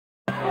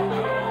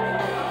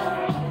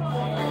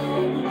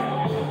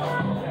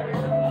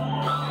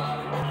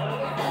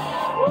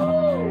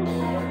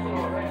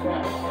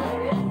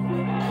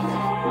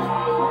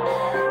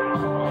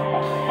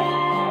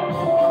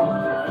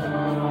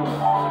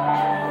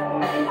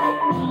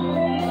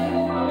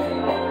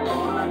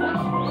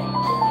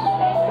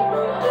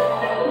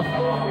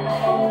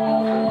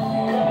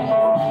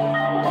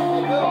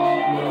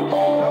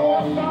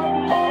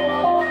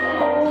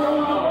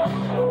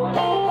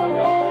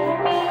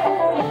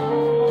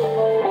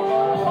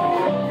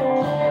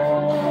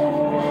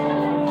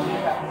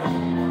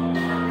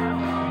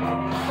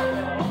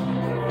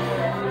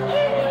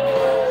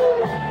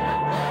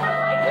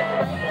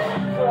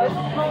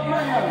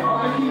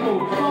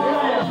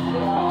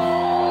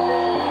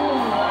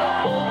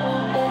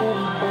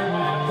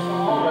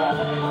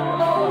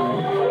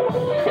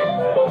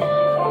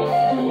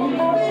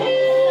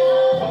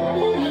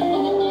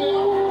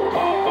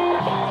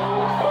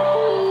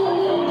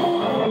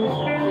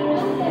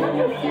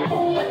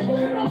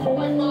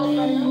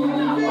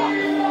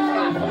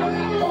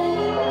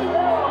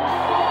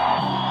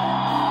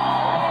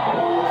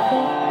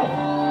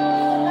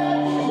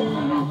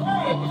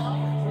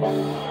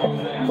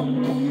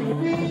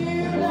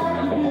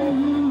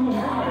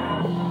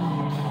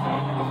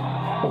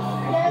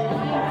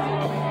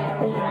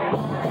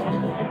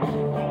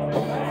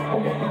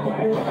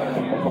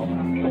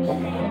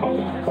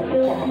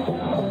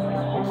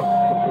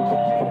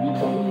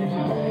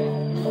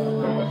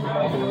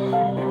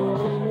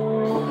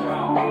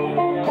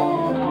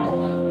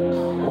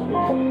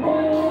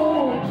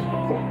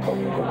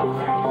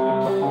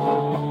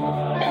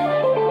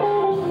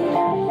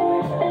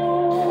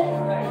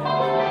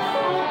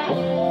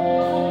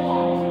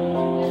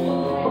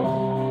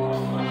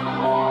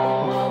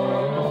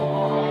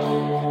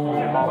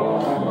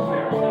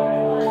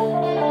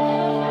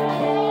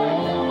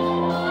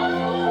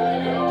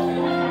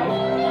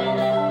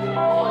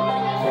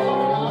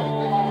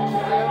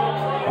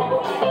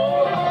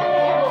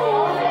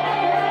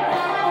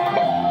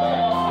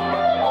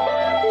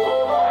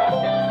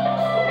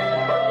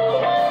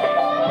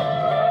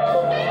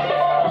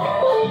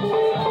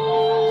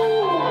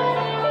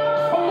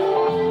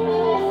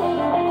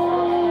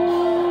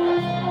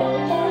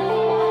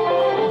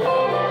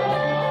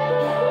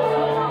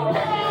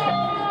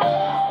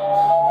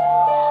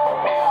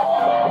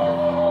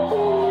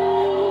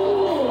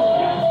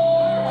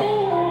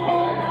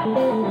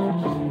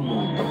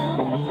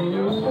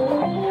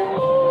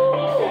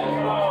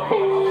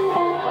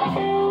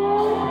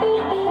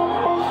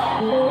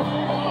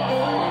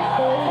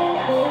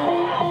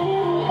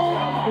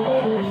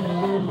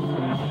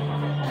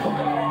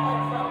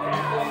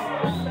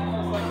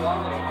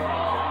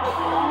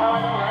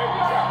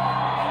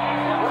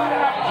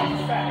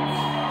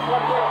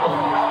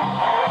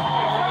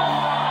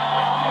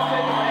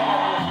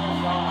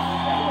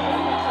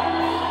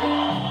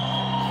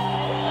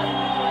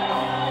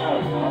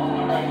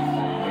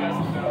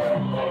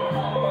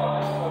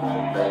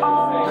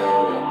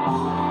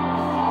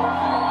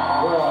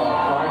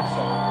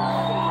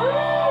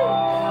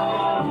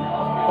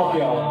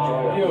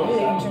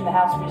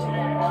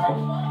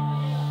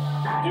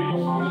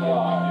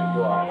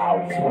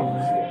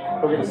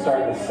We're going to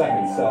start the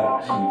second set.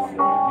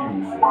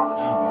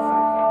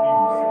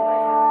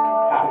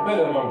 A bit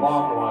of a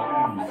long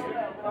one.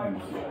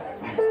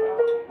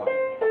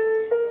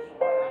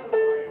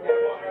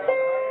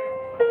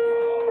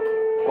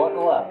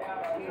 Buckle up.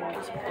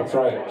 That's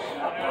right.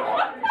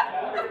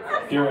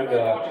 If you're into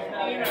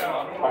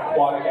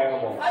aquatic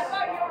animals,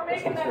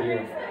 this one's for you.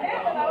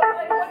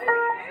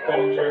 Ben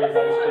and Jerry's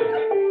ice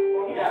cream.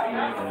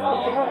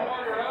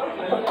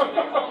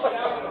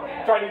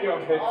 Trying to do a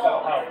bit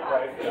self-help,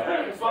 right?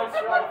 This one's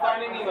for our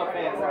Finding Nemo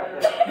fans.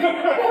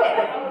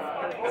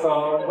 So,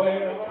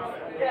 wait.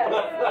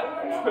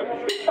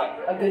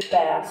 A good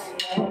bass.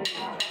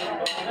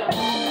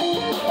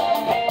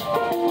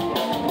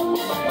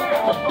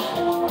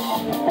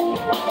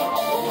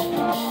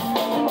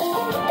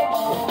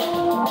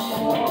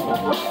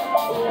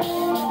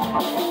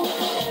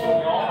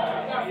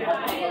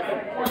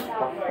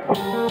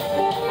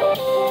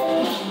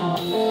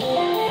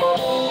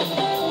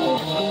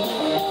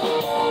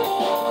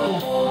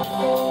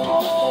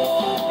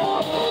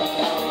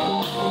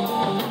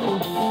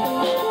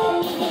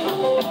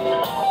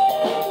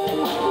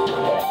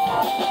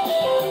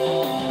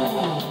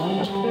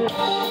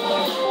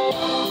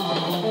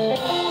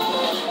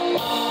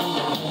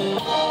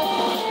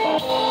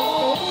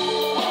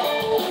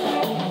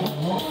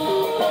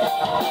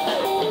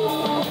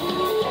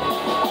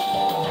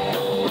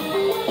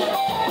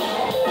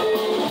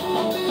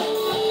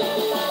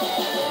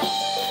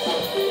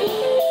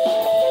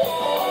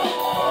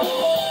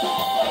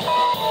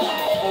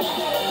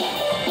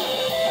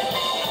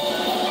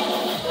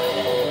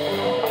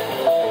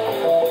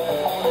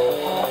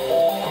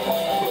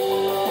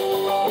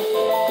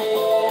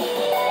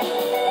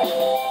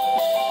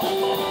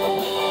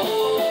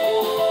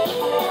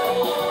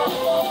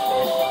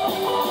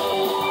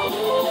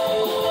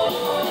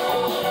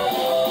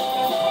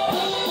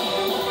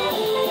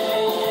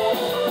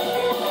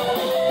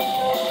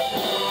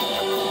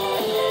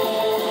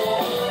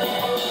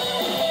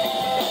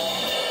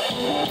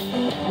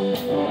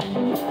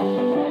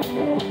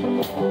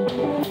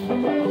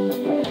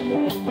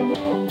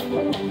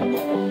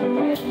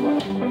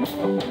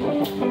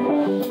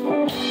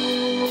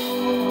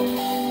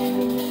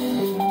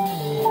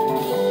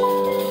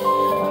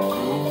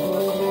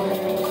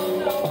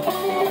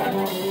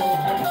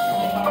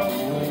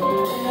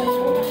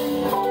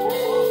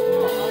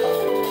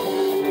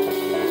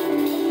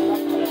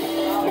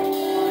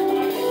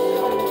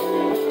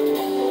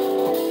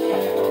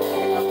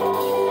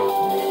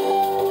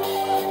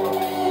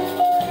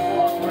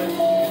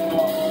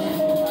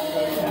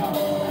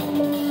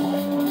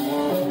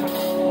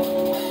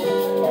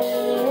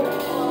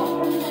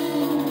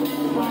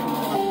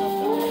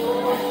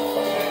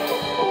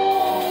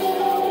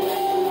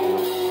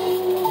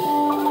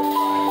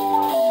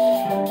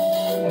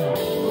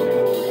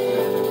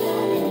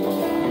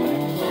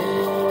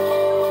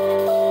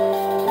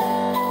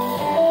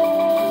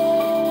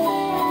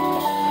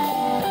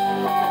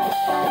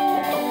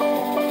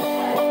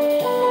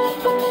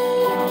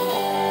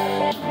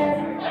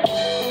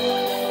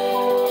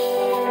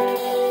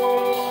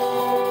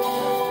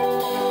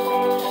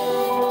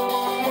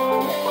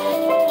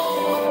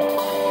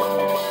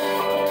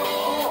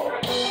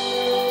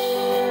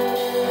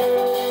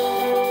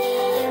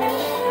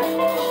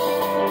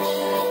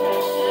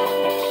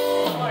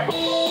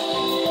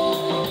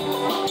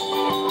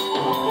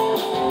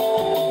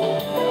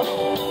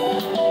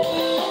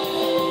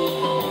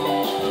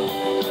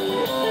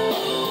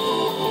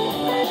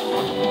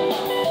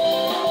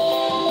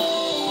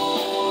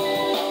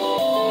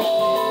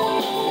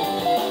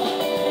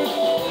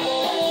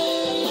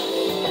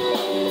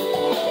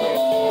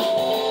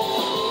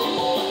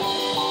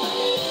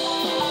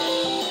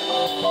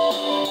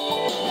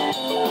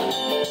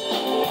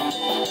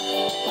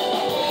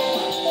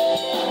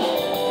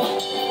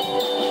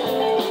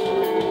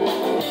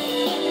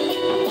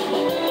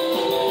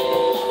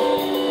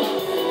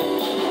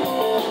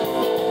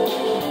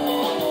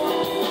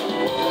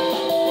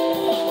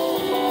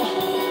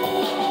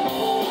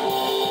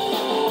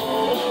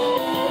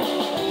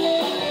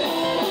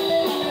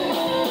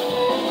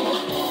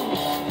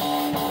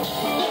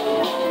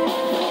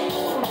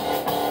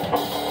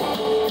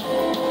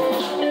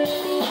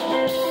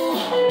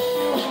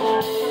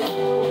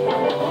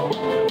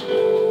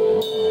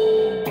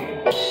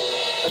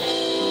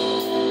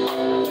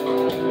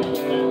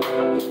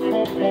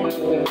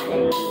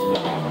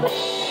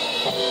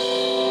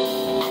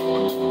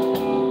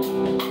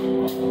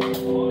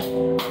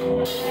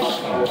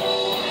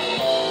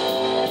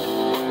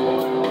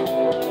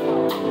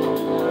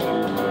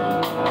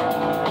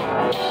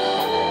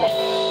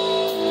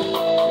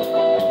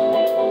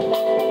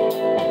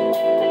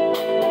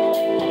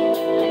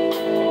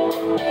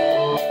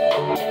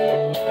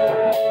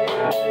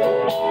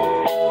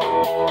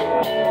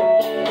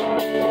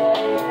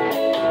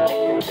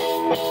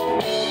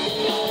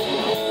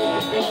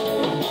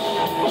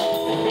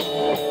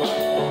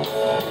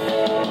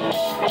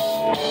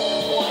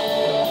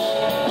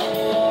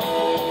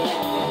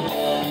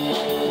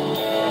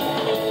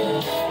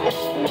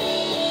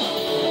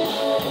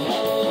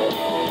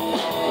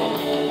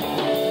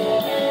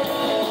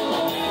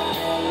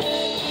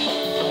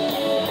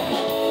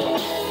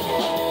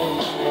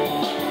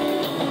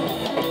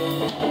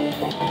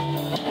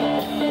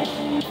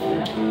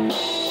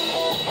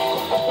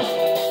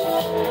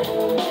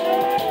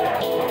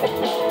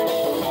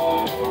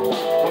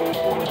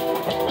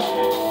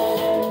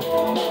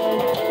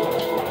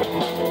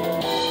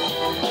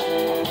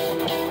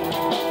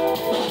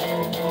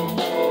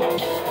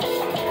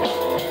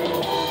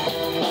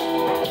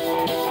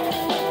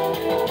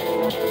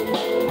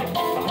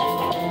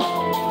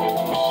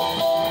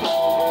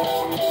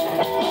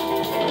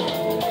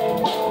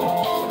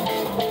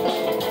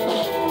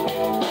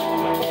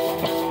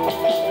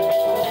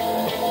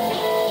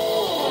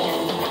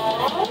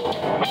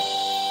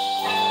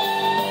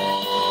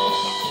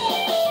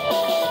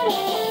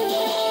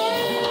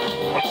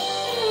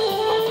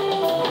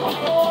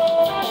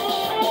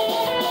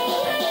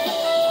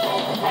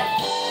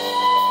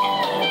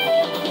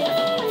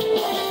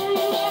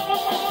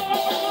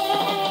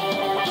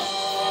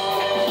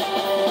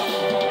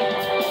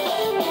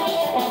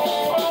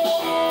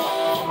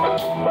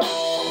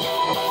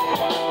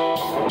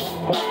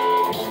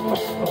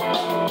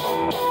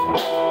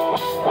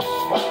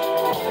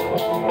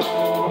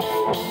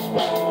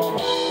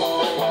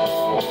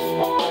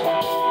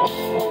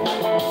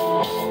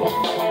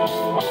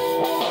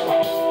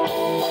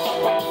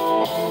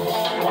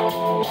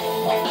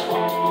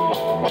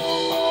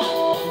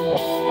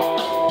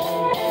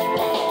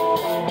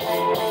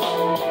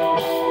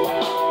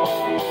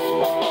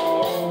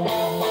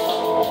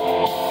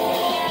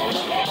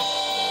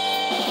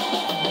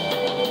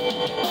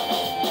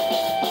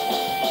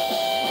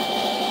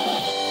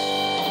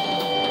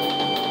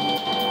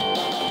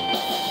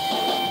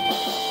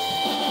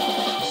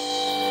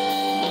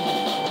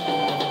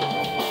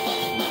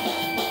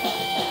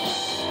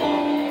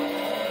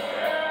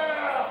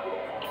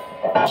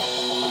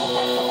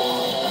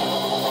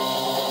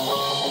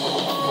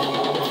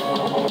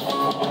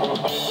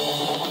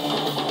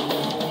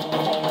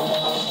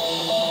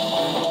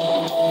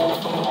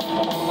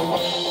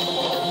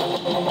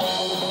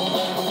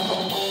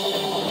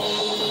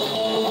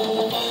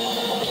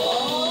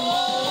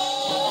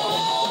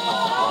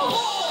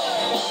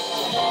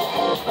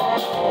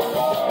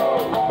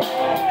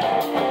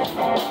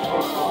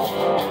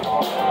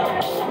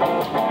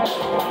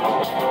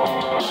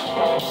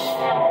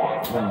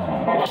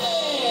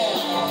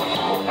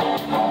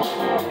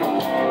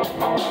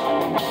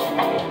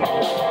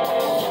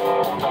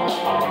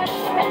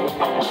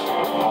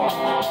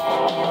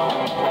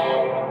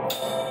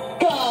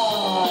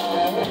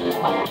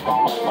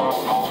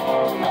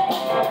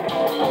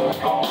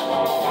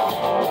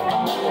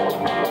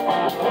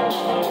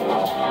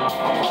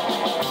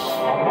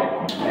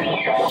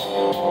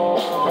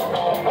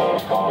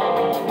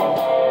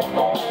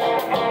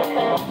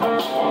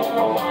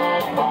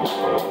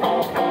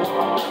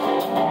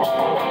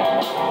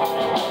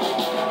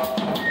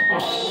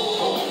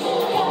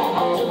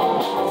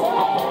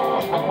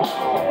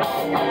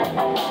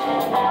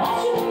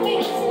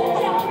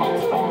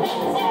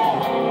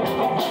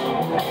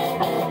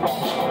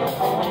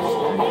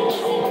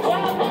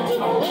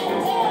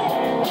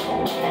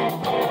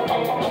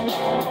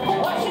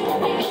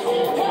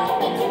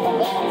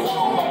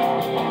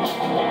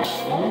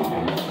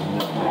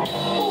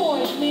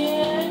 Boy,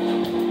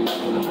 man,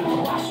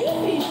 why should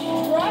we be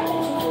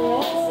driving to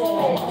the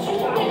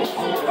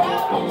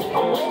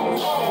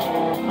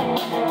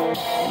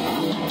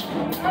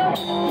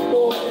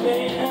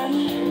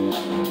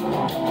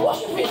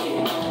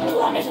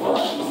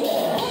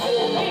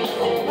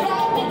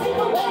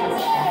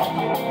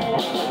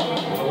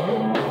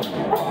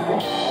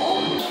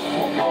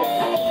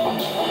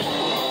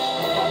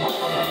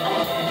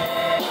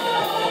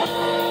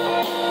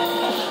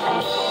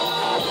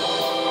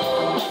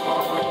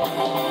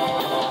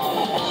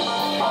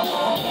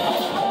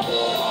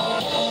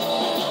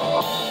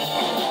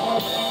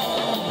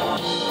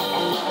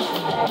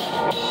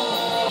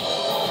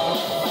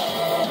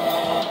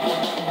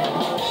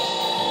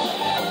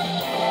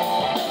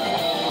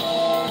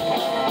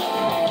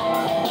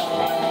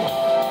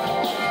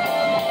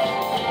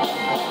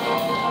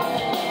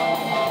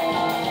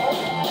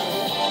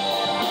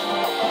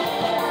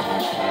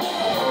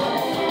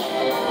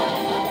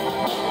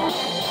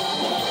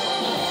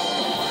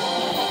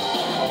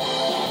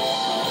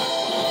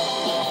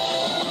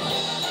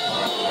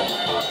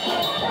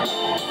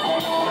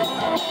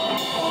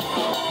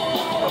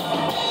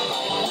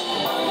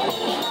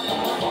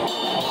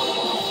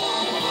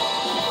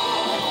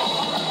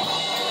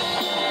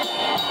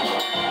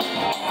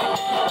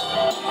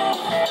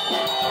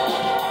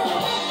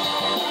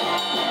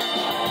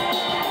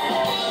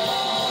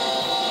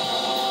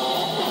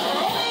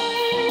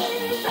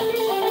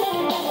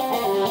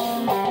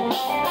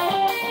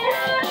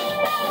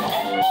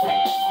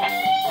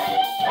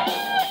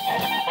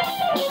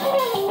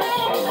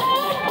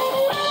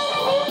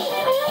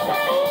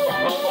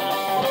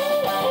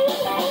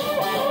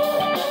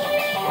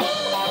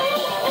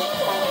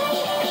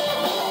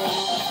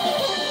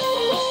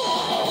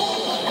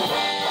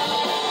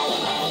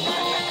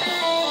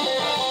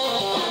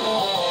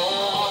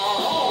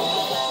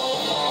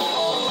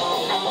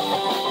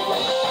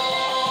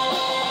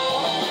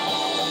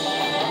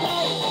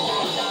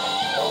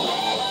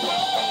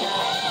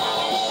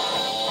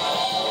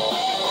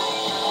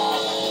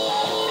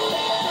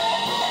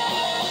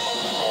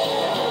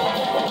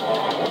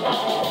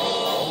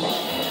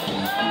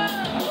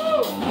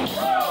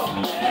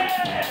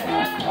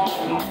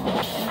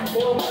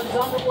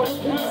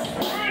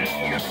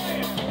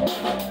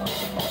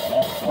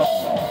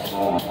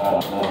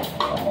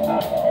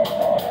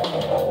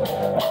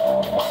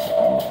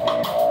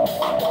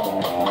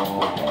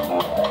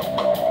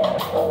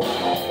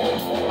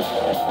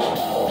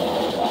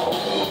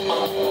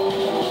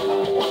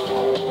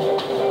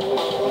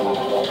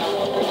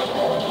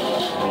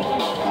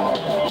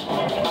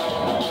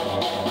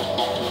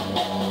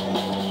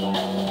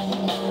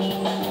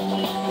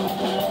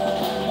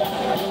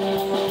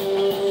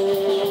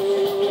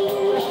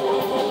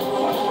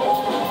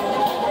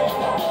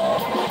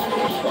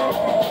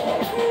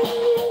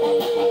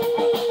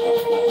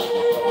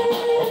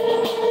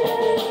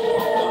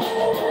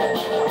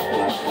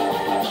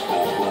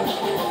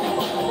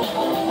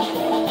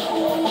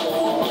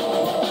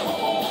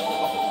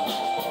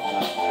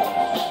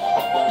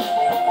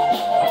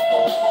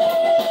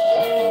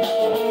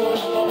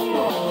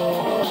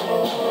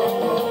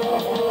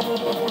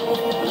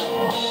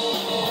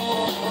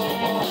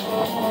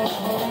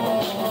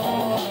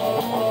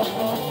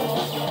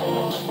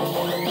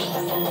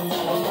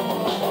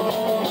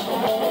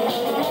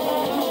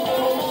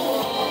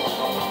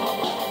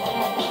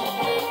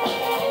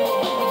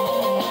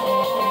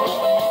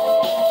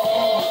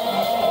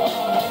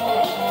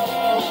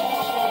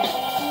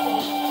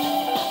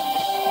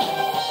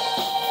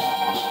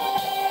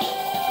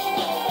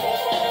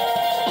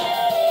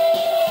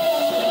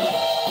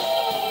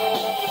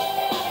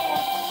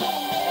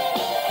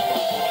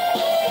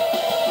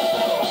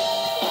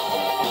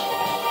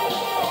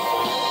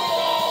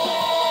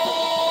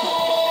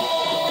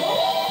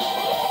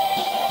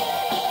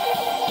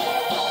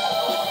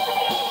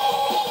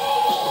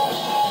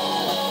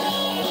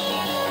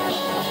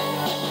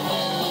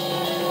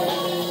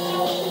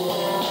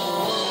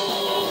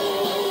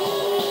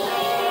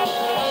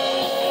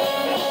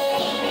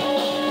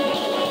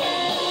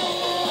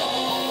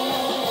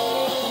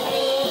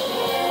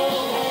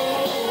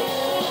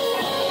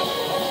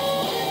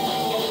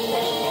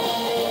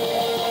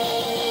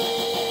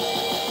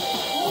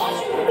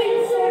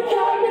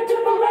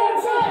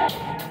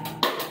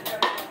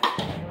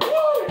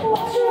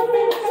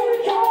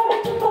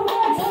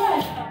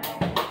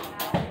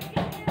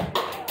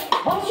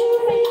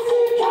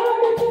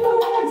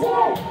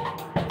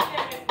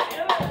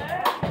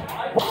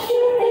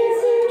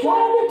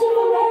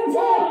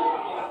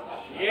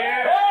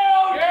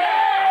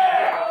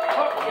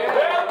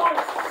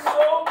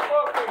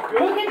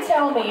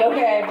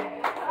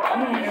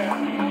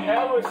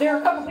There are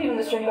a couple people in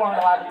this room who aren't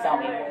allowed to tell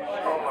me.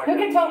 Who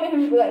can tell me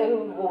who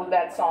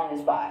that song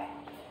is by?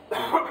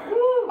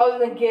 Other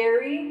than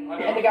Gary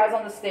and the guys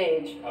on the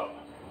stage.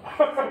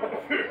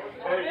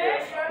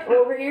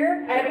 Over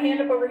here? I have a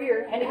hand up over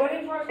here.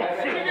 Anybody?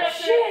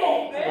 Shit!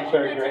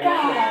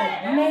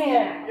 God,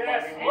 man.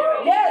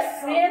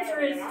 Yes, the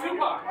answer is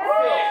Tupac.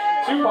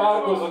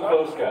 Tupac was a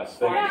close guess.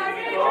 Thank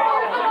you.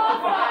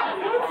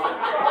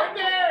 Right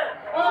there!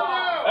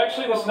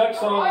 Actually, this next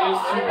song is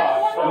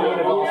Tupac.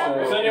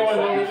 Does anyone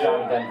know this?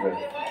 John Denver.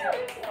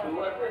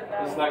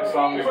 This next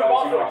song is by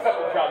Tupac.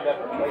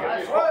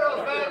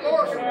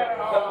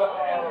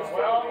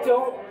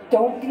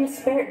 Don't be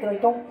despair.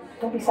 Like, don't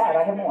be sad.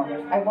 I have more.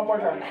 I have one more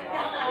turn.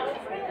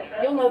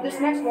 You'll know this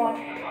next one.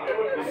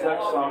 This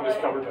next song is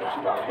covered by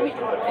Tupac.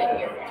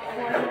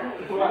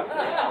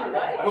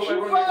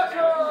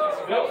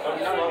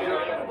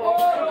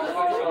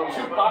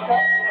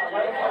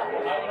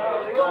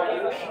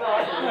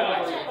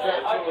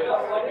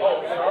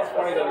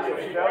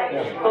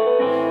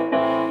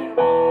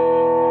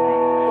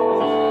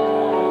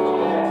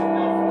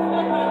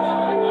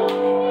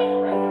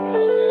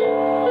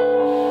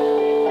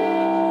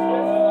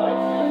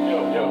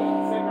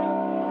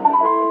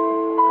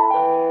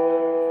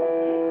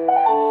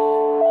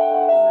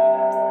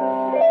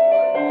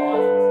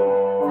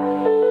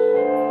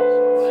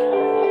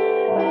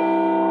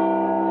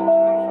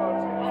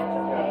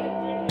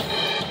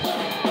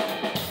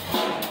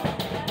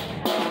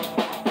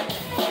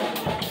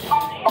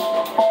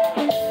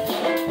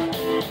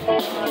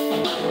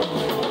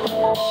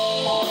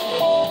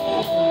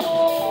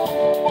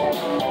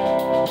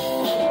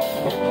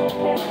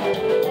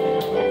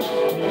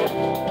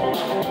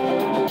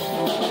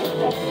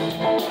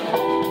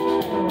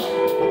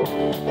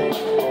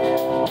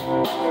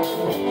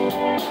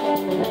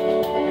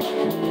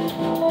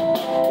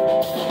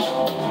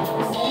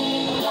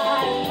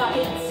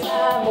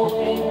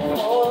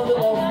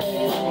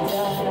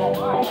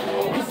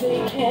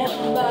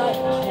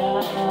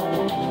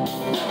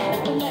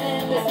 The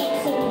man listens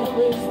to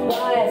his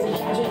bias and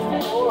catches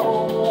poor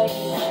old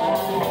lady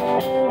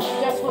side.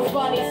 Just for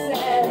fun, he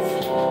says,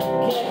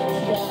 get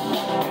down.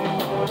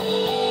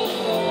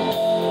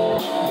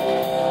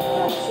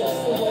 That's just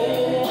the way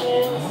it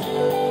is.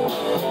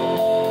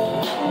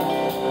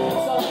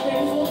 Some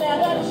things will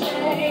never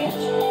change.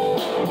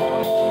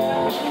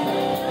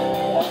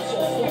 That's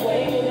just the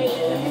way it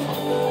is.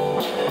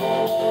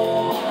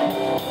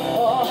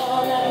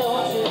 Oh, now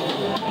don't you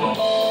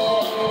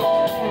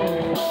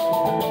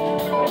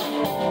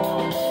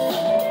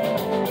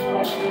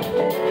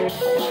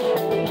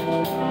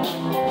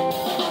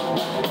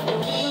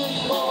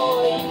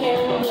boy, you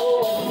can't know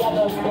where the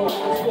other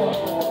boys go.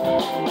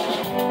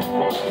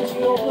 You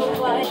don't look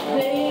like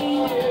they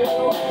do.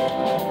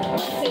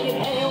 Saying,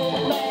 hey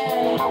old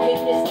man, how can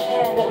you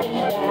stand up in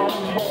that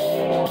way?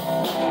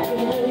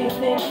 You really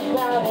think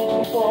about it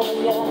before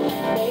you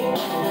make it.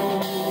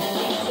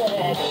 He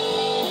said,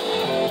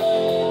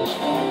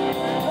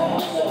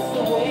 that's just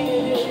the way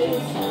it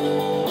is.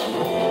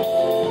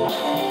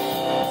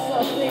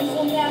 Some things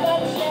will never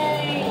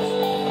change.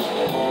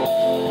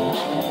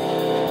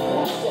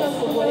 That's just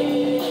the way it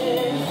is.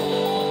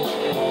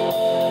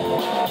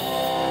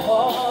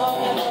 Oh,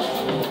 never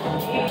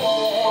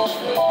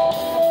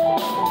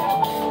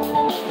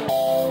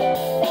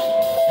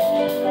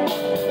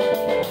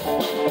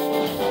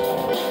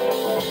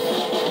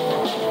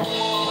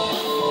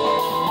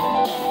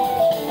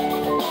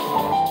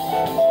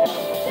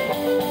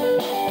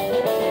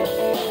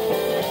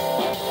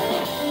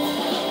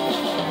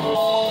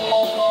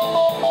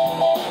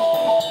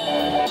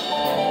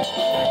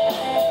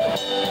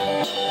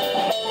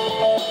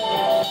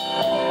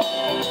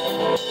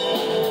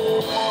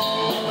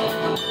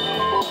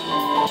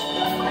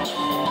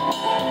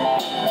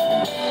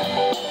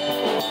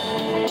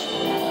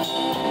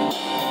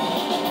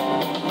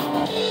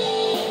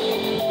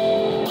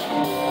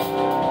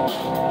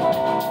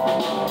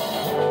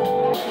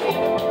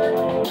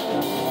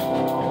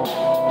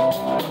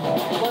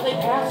well, they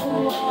pass the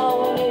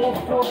law and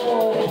it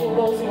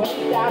goes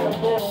way down a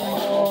little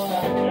more,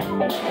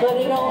 but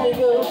it only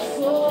goes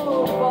so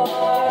far.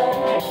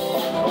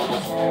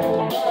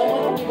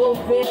 What people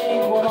think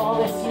when all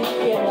they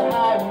see in the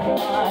highway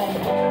line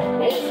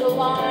is the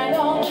line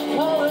on the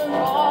colored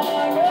bar.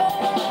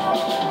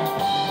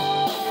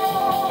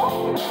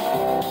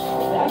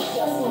 That's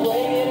just the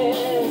way it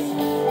is.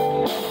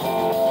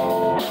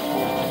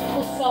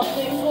 Well, some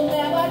things will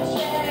never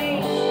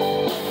change.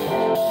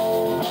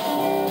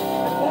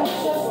 That's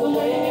just the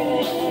way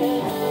it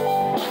is.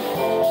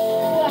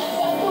 That's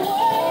just the way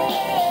it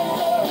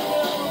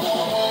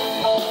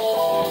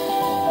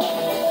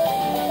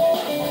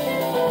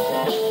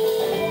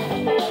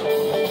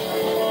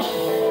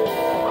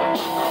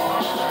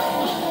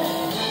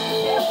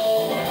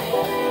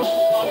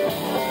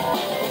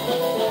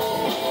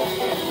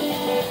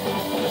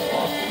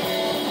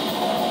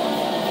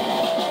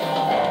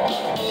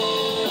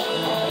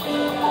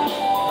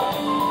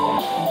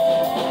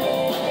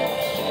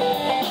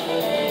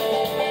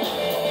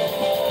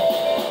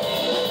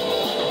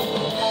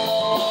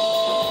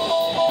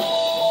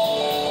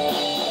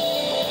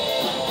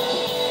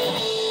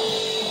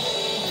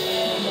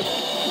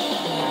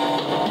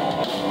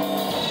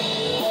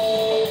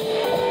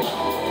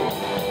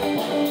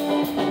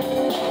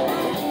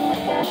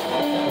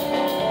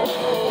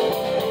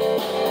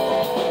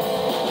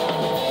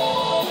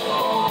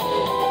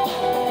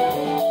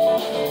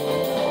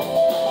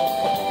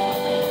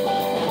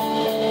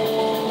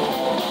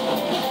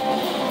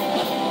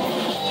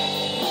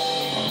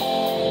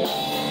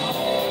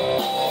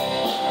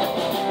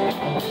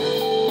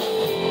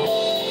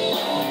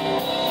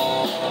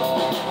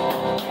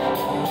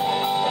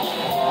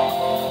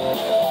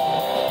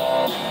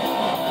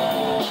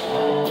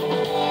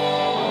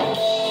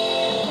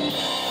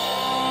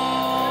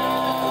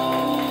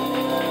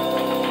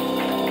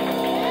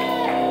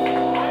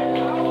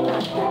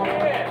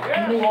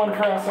one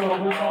for us, a little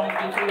bit song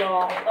for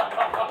y'all.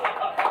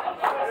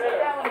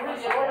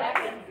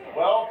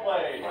 Well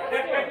played.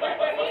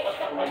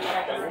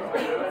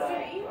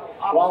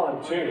 While I'm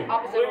tuning.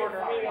 Opposite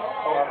order.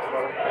 Oh, opposite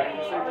order.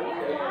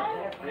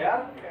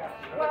 Yeah?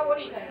 Well, what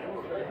do you think? No.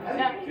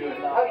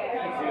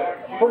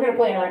 Okay. We're going to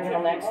play an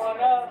original next.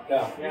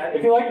 Yeah.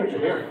 If you like what you're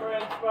hearing,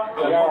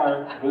 we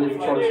are moving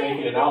towards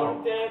making an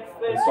album.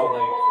 And so,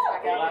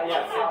 like, I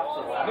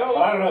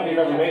don't know if you've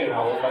ever made an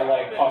album, but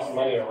like, cost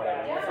money or whatever.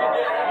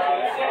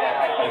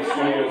 Like,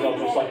 studios don't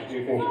just like to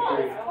do things for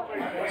free.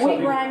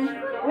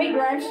 We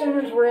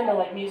GRIMESTONERS were into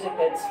like music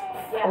that's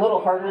a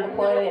little harder to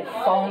play and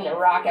fun to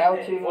rock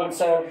out to, and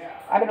so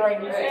I've been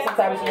writing music since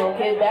I was a little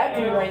kid. That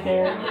dude right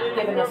there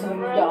giving us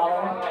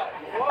 $1.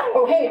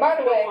 Oh hey, by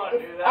the way,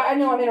 I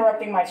know I'm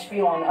interrupting my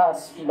spiel on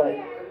us, but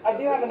I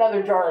do have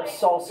another jar of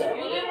salsa.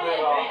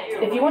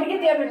 If you want to get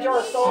the other jar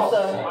of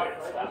salsa,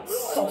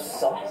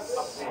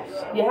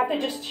 you have to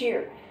just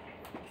cheer.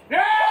 And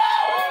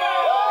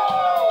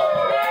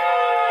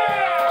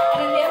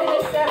at the end of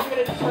this set,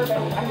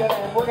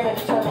 we're gonna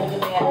determine in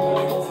the end.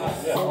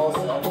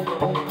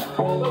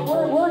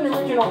 But we're an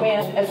original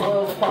band as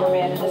well as a cover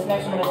band, and this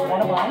next one is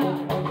one of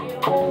mine.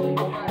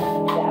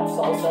 That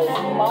salsa is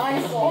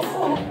my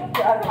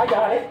salsa. I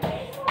got it.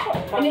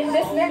 And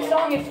this next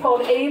song is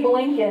called Abe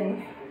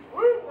Lincoln.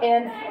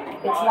 And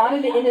it's not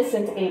an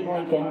innocent Abe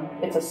Lincoln,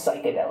 it's a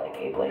psychedelic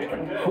Abe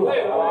Lincoln.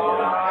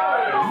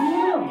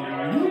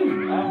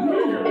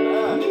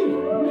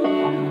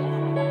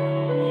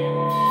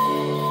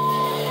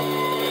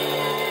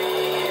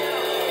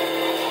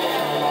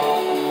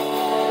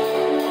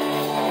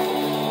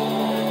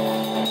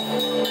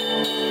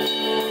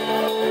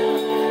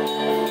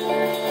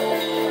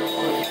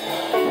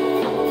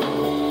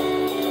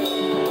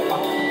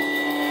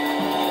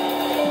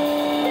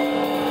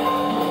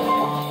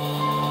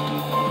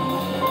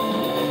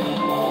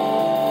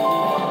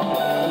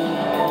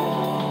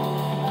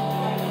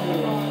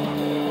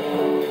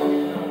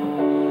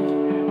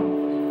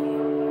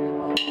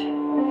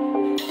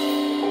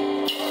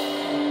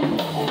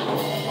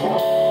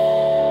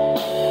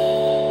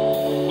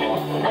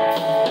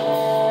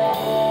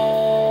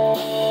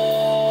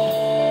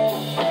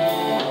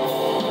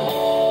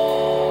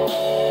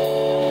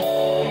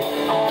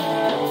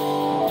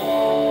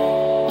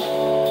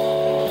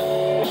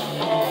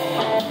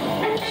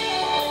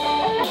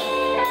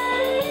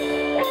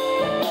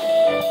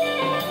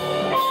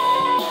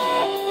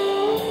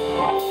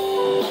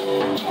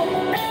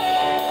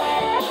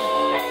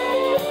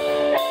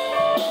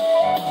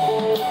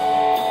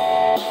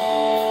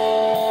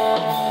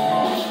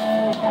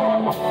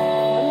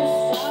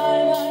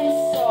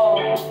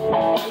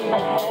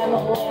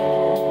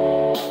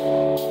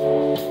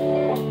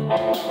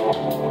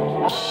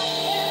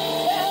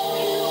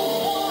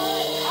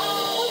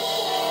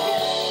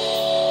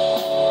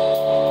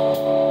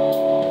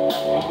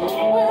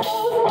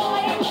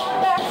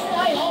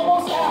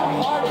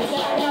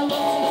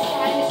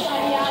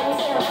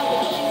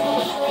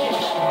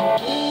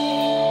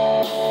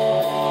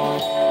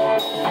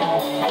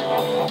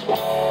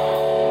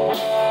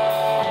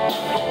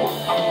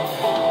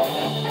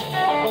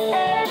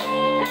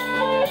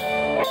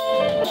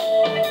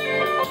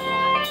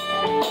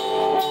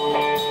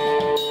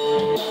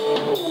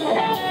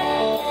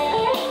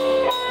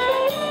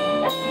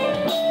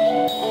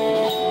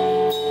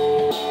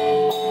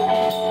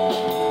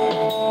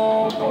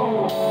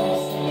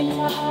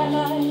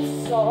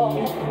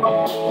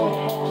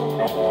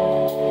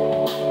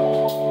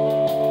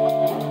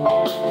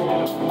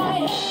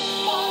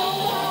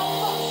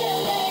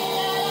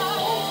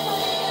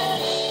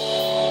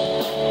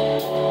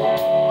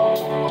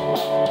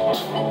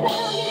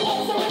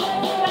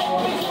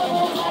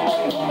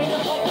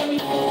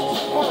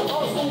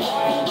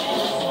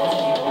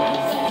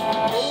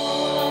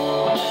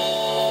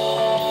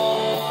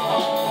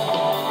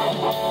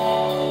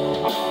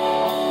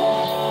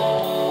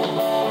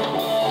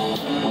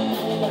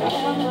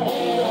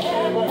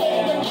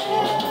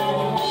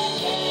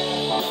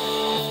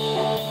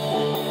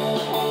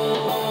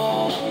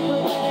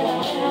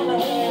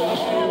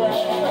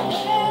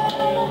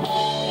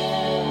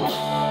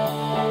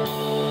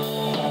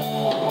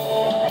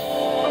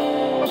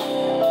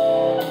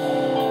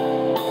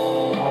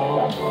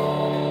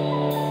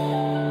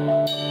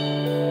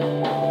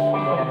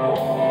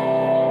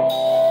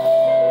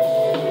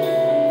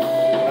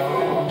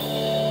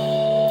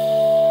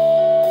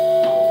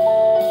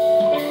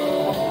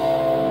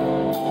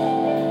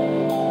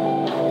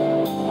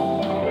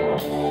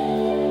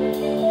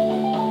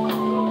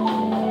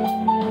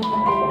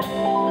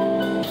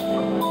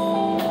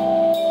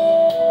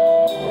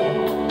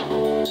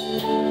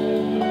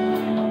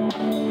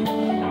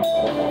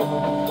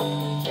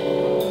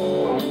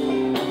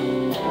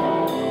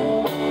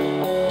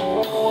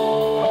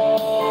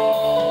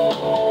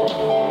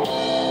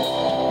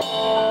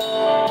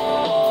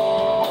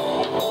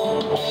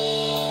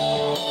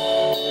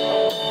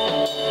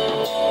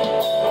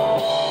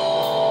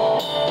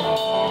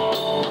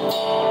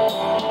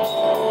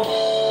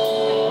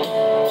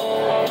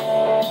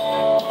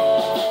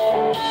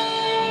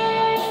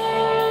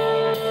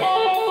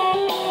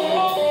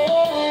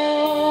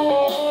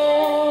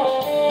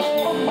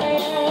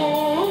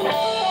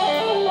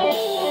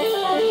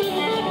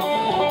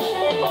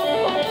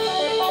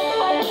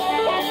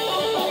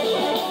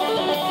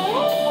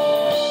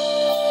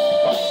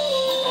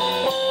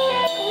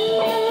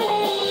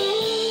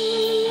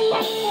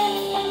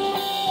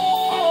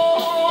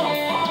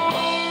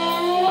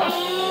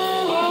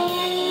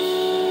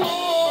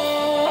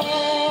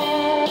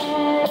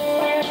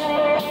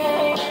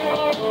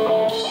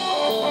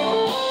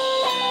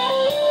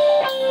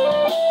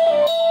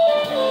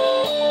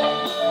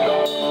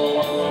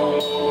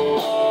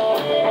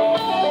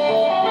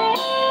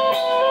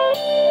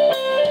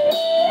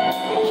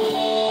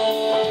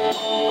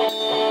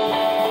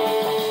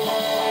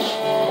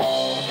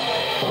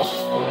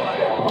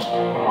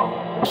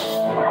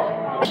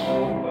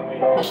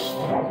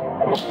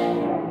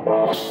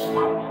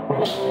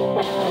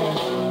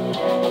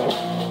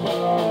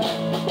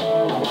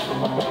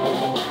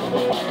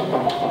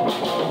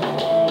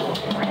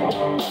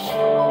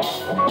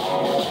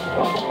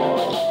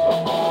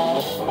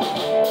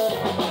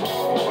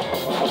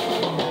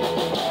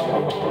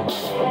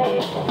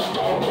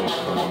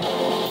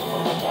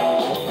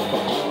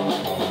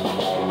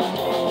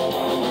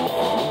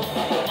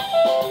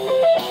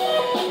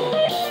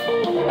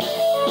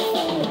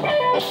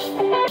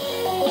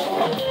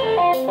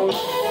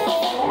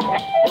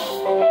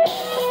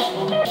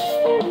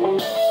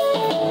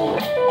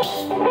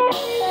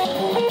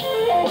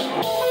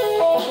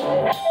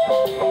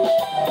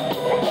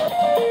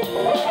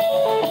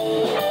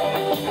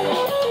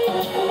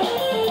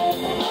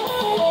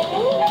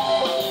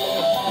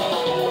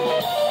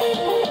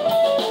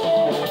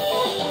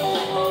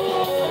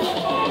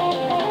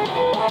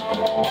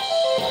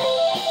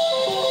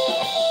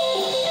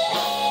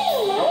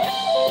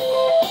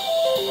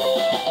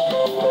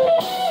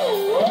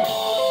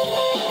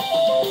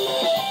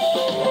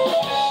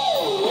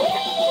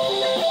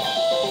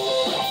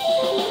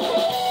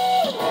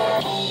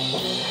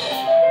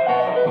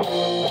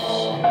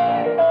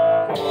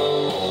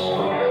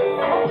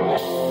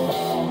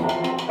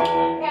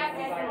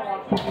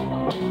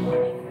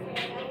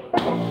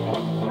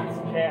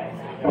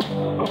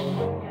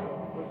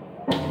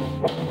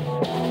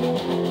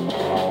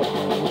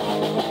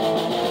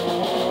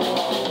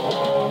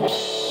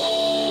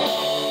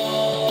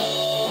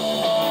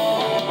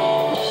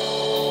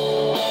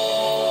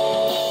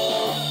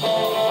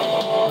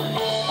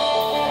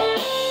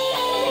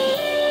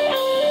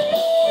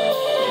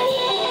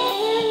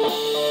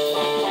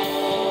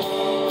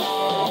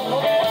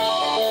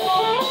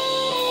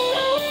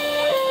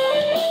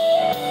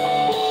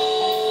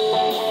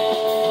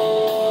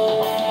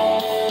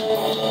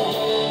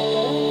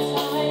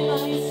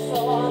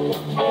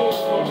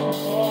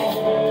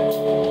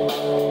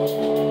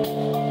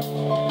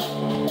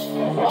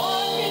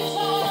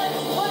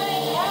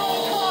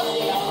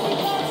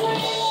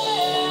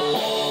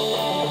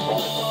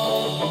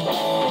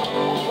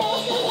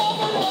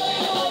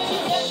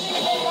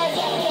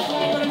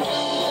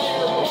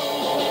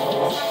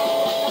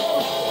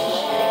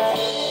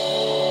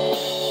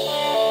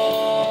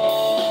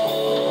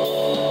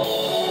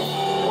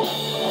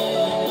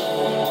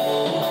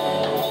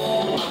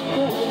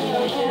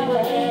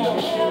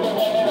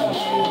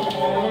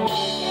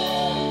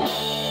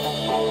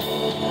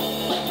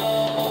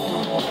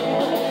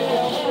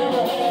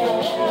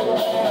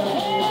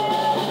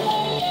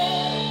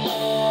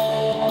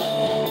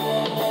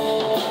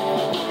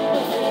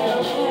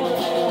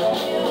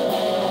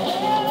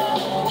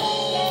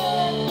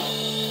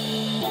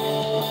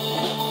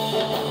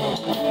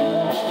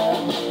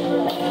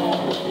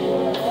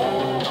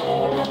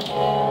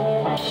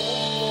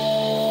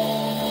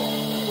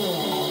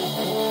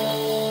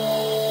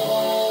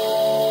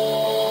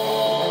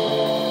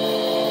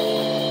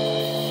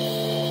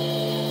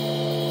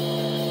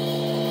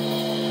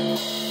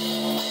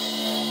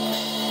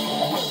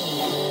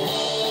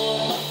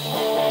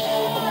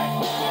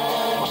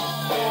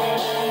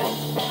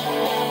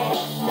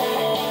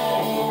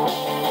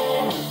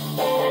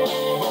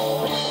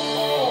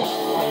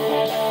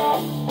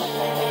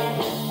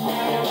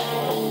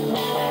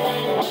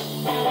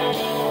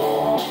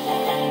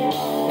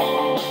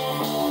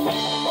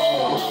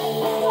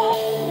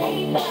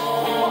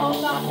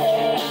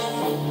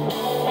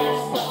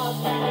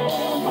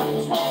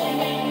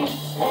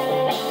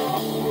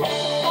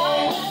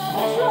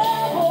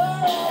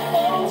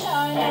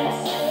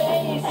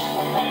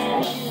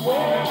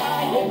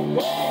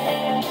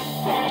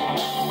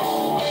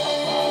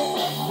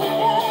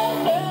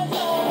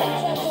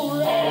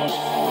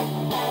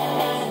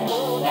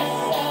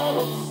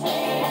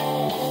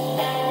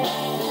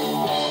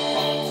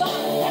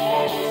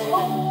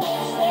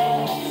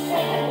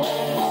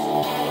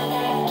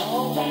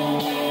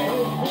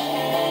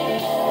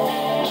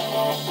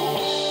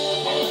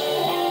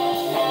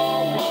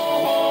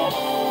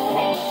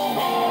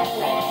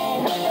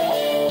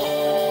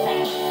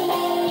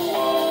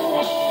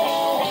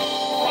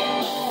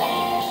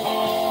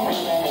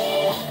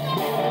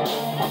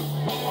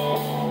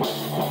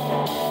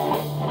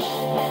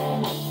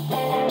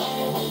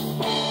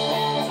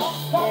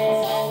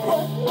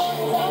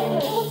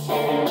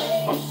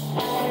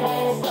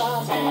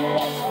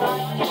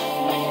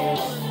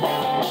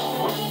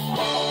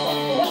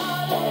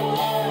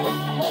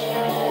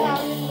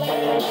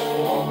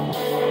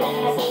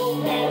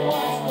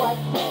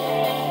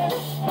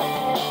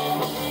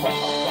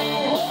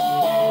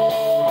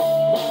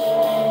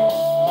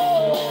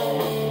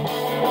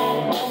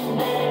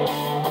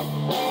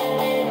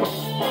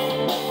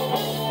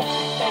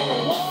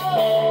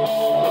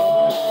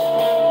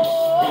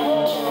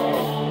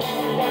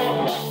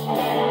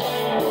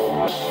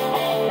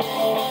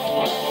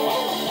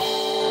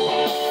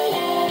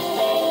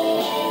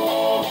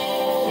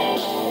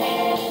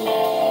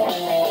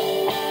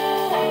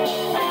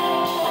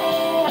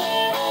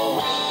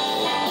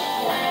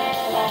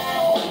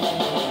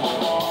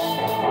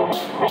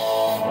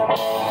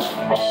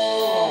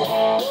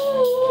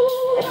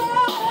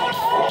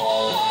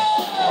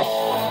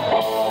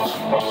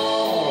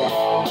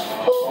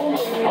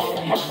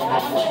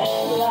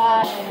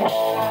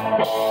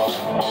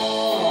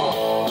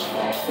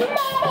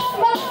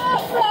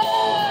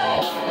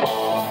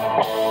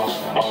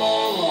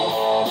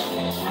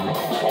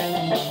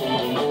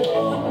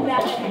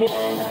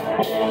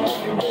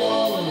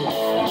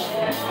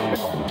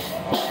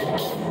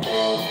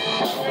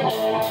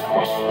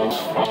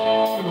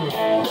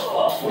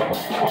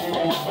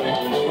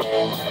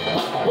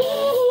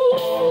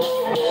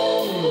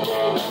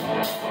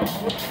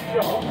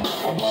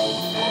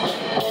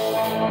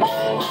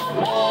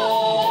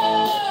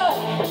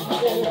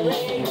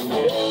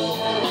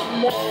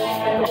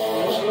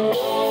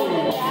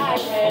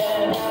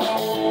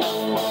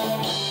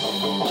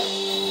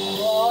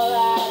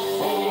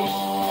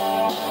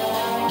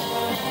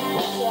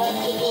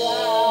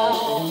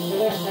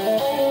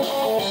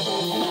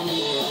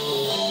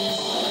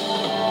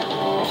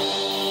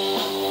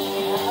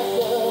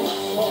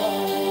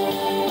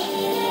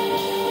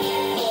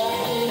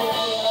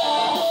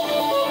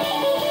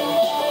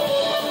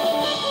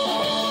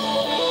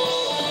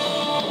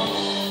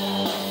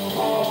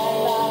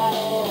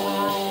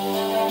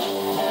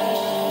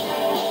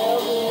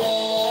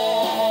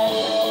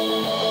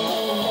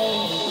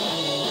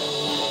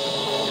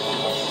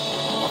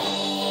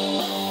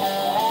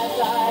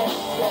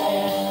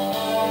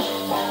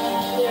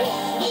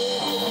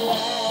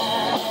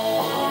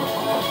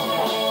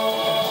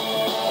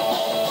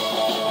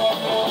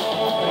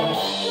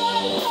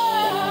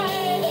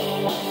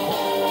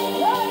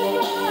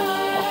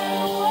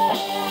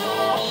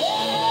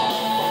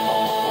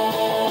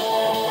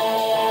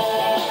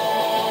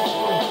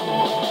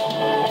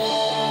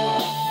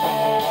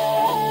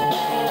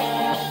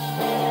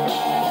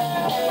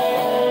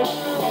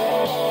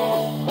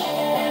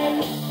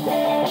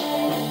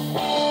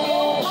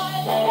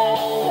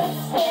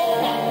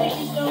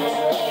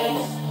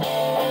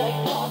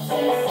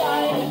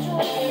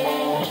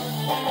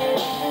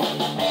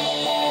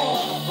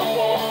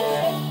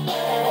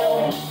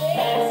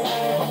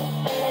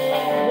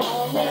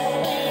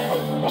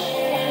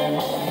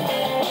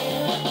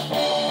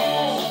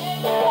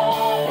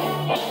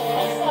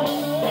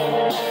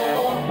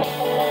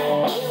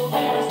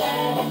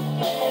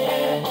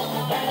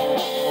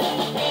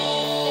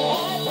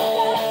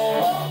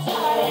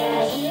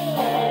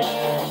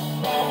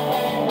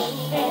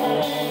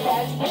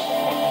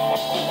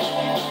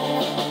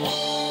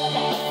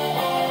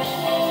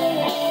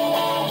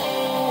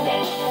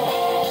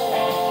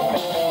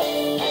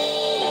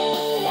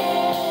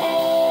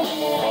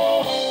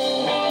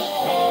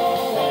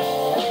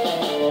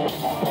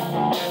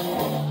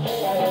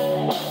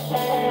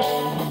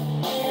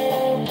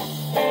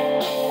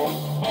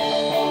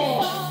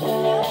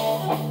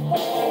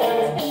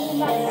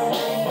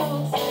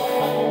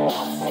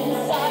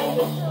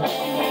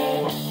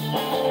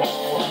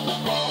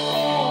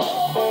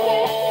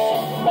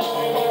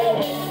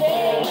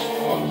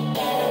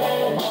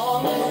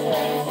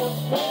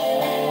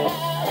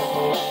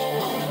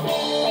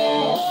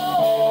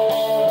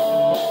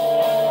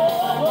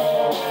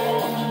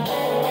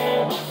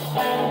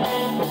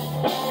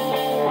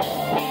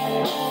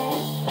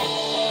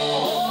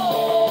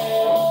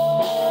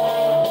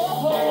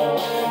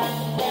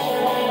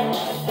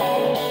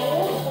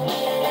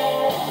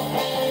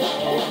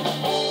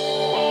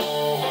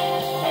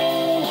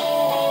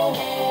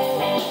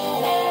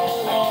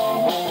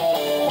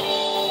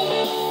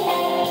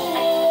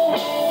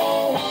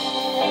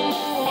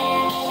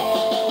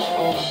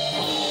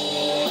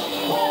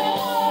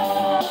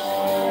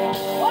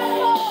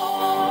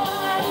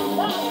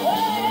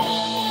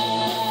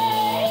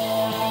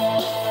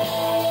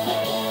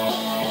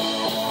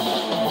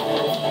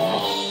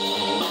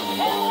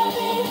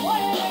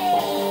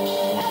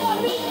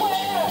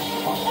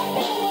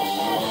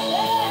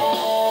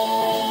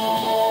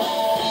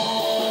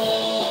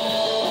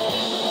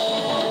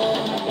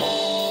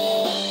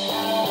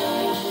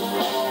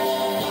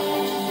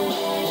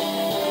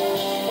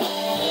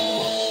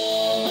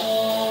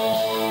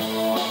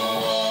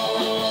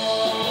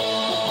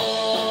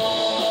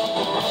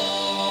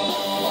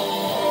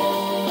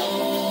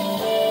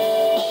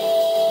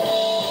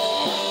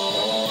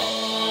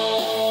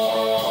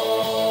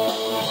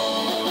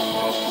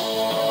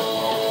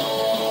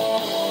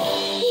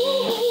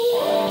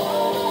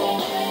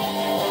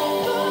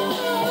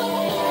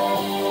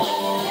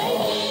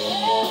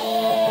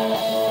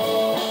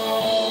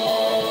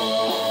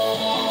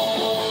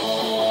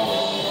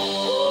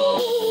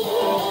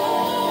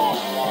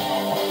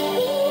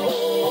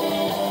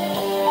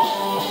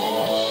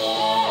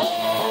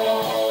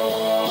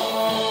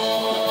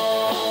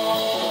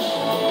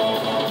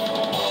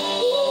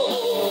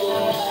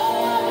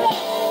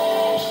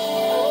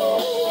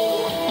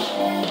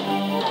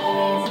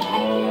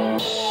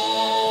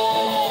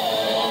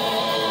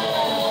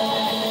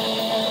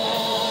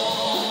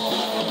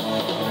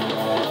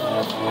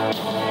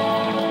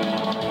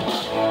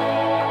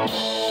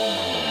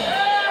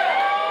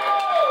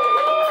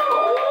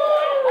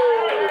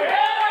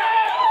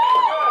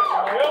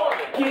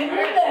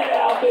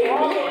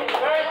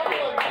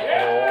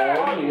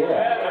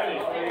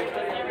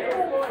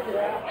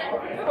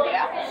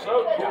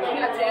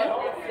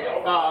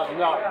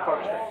 No, I broke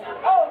a string.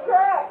 Oh,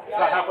 crap.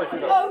 Not halfway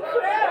through. Oh,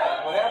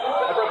 crap.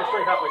 I broke a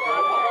string halfway through.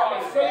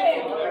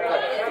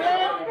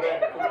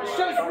 The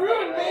show's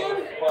ruined,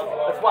 man.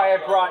 That's why I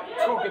brought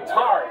 2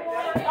 guitars.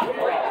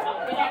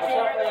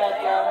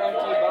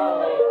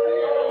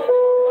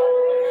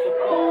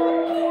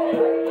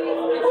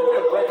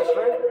 Break a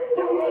string?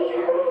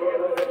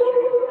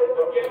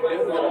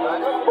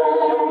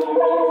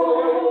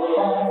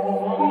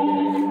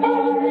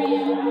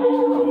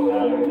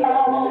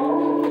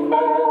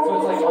 So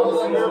it's like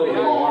unseasonably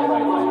warm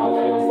right now. It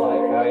feels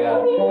like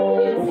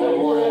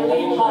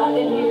Hot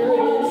in here it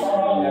is.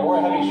 I wore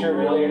a heavy shirt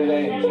earlier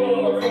today and jeans.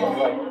 And I was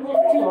like,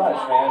 too much,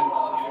 man.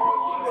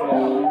 So I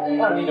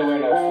don't need to wear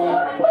no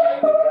sweater.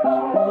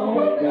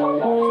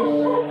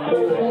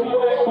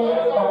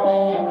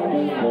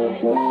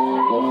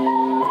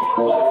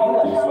 But if you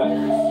like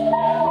sweaters,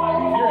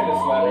 if you're into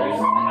sweaters,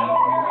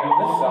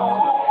 this song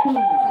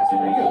is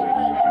for you.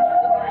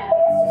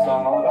 It's a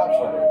song all about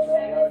sweaters.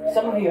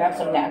 Some of you have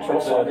some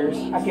natural sweaters.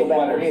 I feel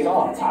bad for you.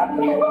 It's hot in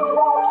here.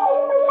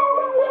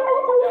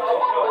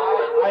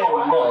 I am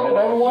known.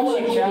 But once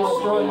you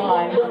destroy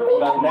mine,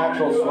 About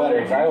natural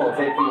sweaters, I will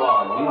take you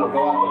on. We will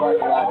go out in the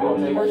parking lot, we will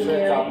take our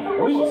shirts off, and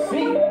we will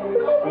see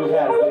who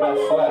has the best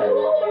sweater.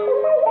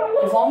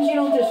 as long as you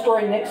don't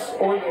destroy Nick's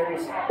or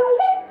Gary's,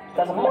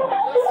 doesn't matter.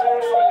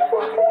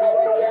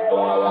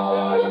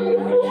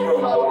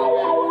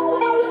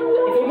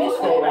 If you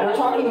missed it, we're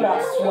talking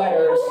about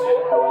sweaters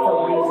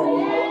for a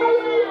reason.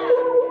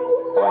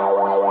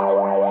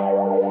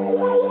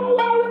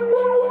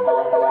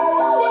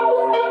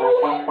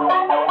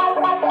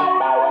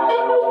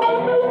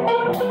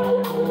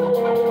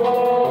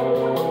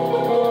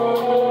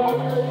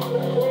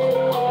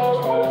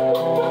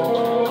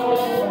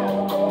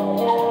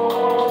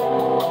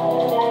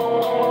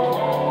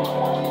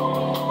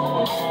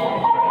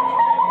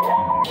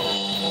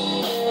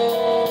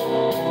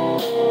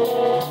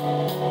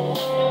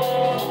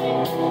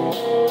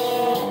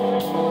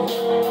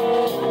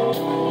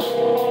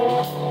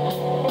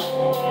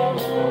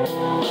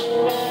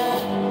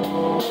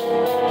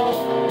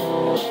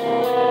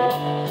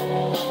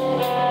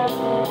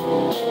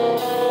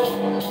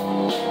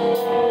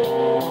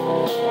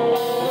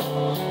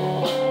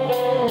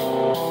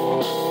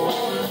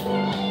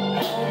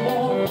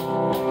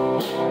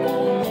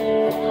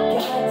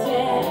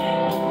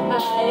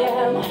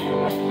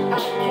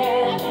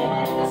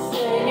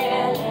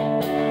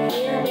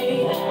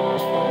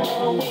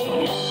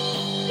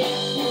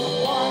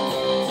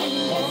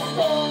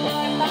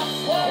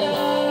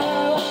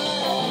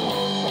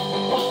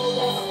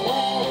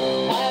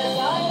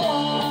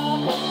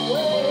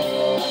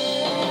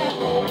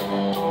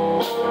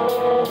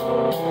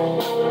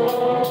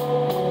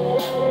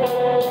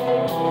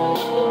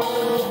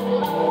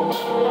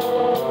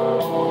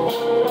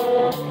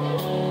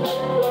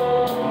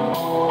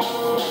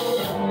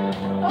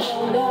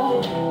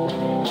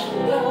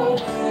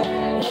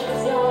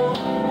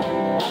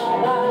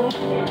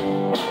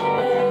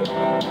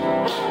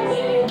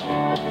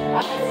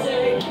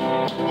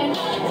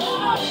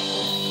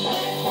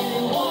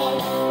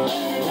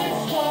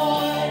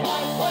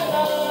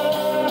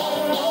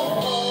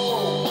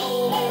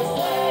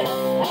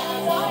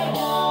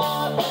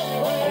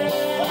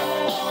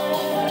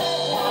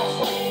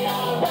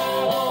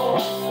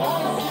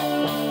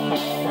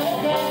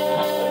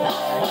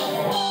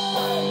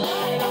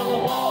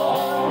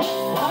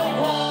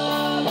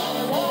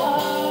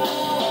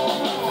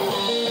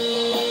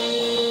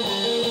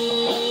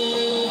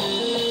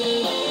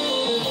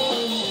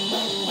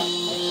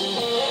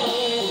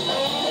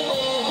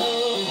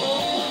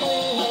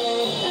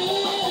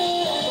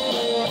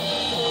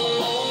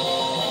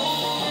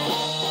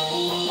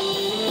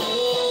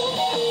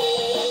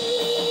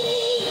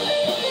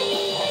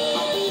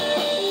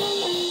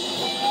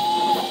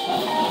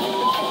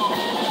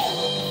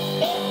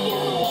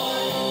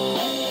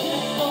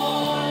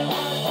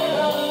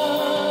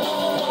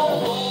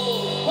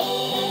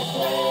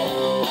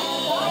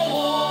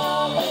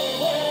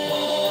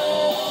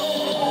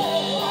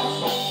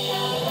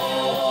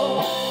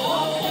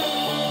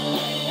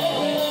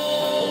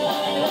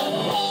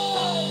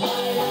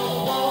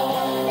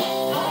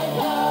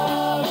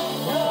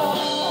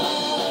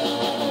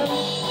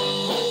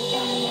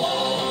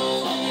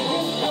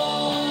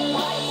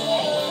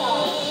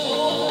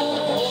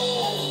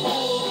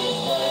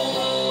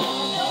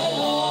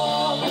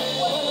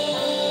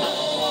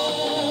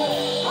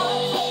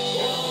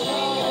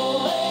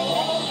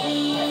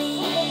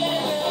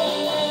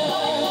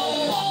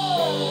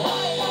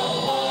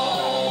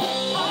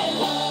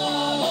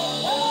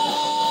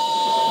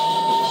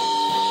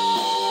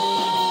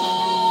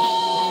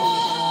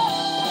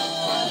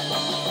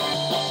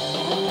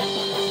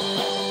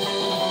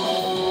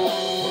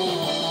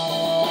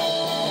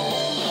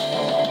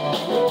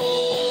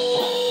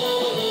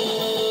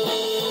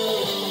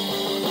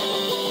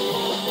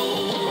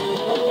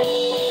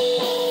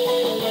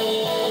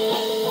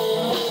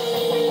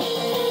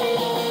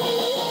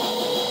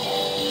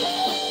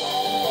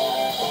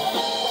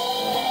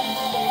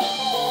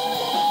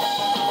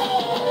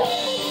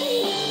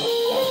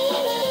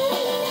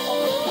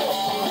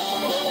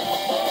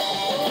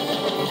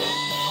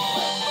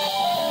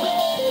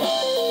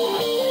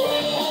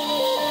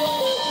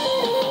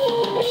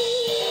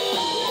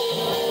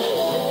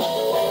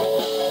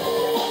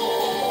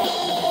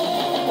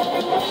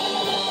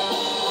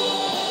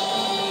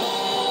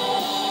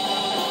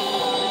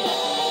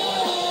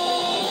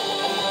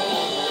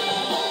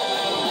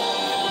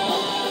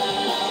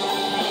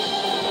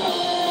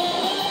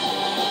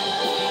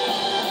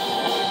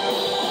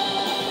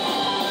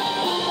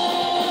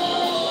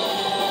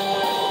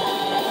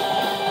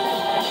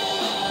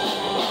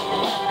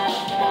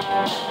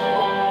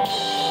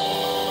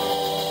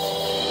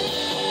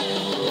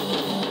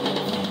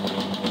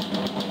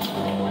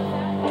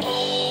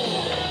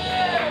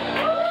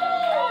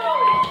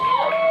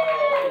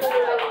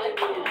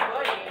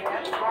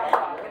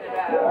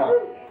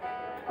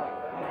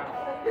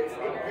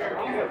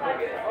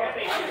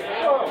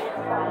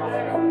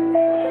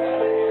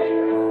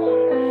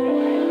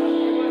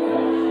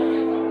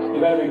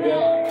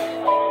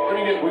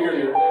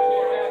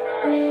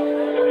 If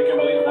you can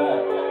believe that.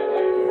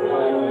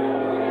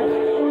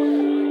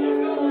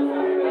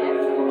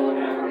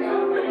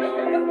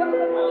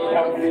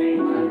 Yeah,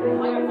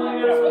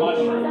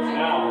 mushrooms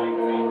now.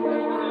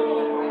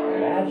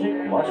 Magic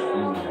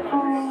mushrooms.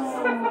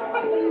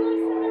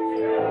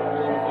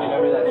 You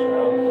remember that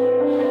show?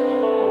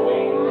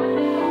 Wayne?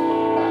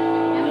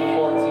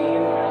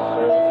 14?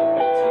 Or was it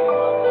 15?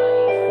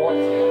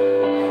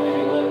 14.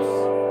 Maybe Lips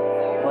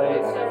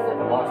plays.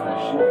 I lost my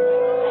shoe.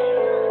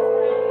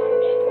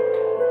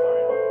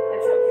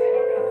 It's okay.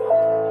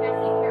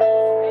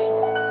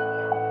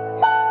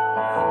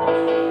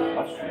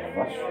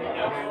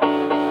 Mushroom.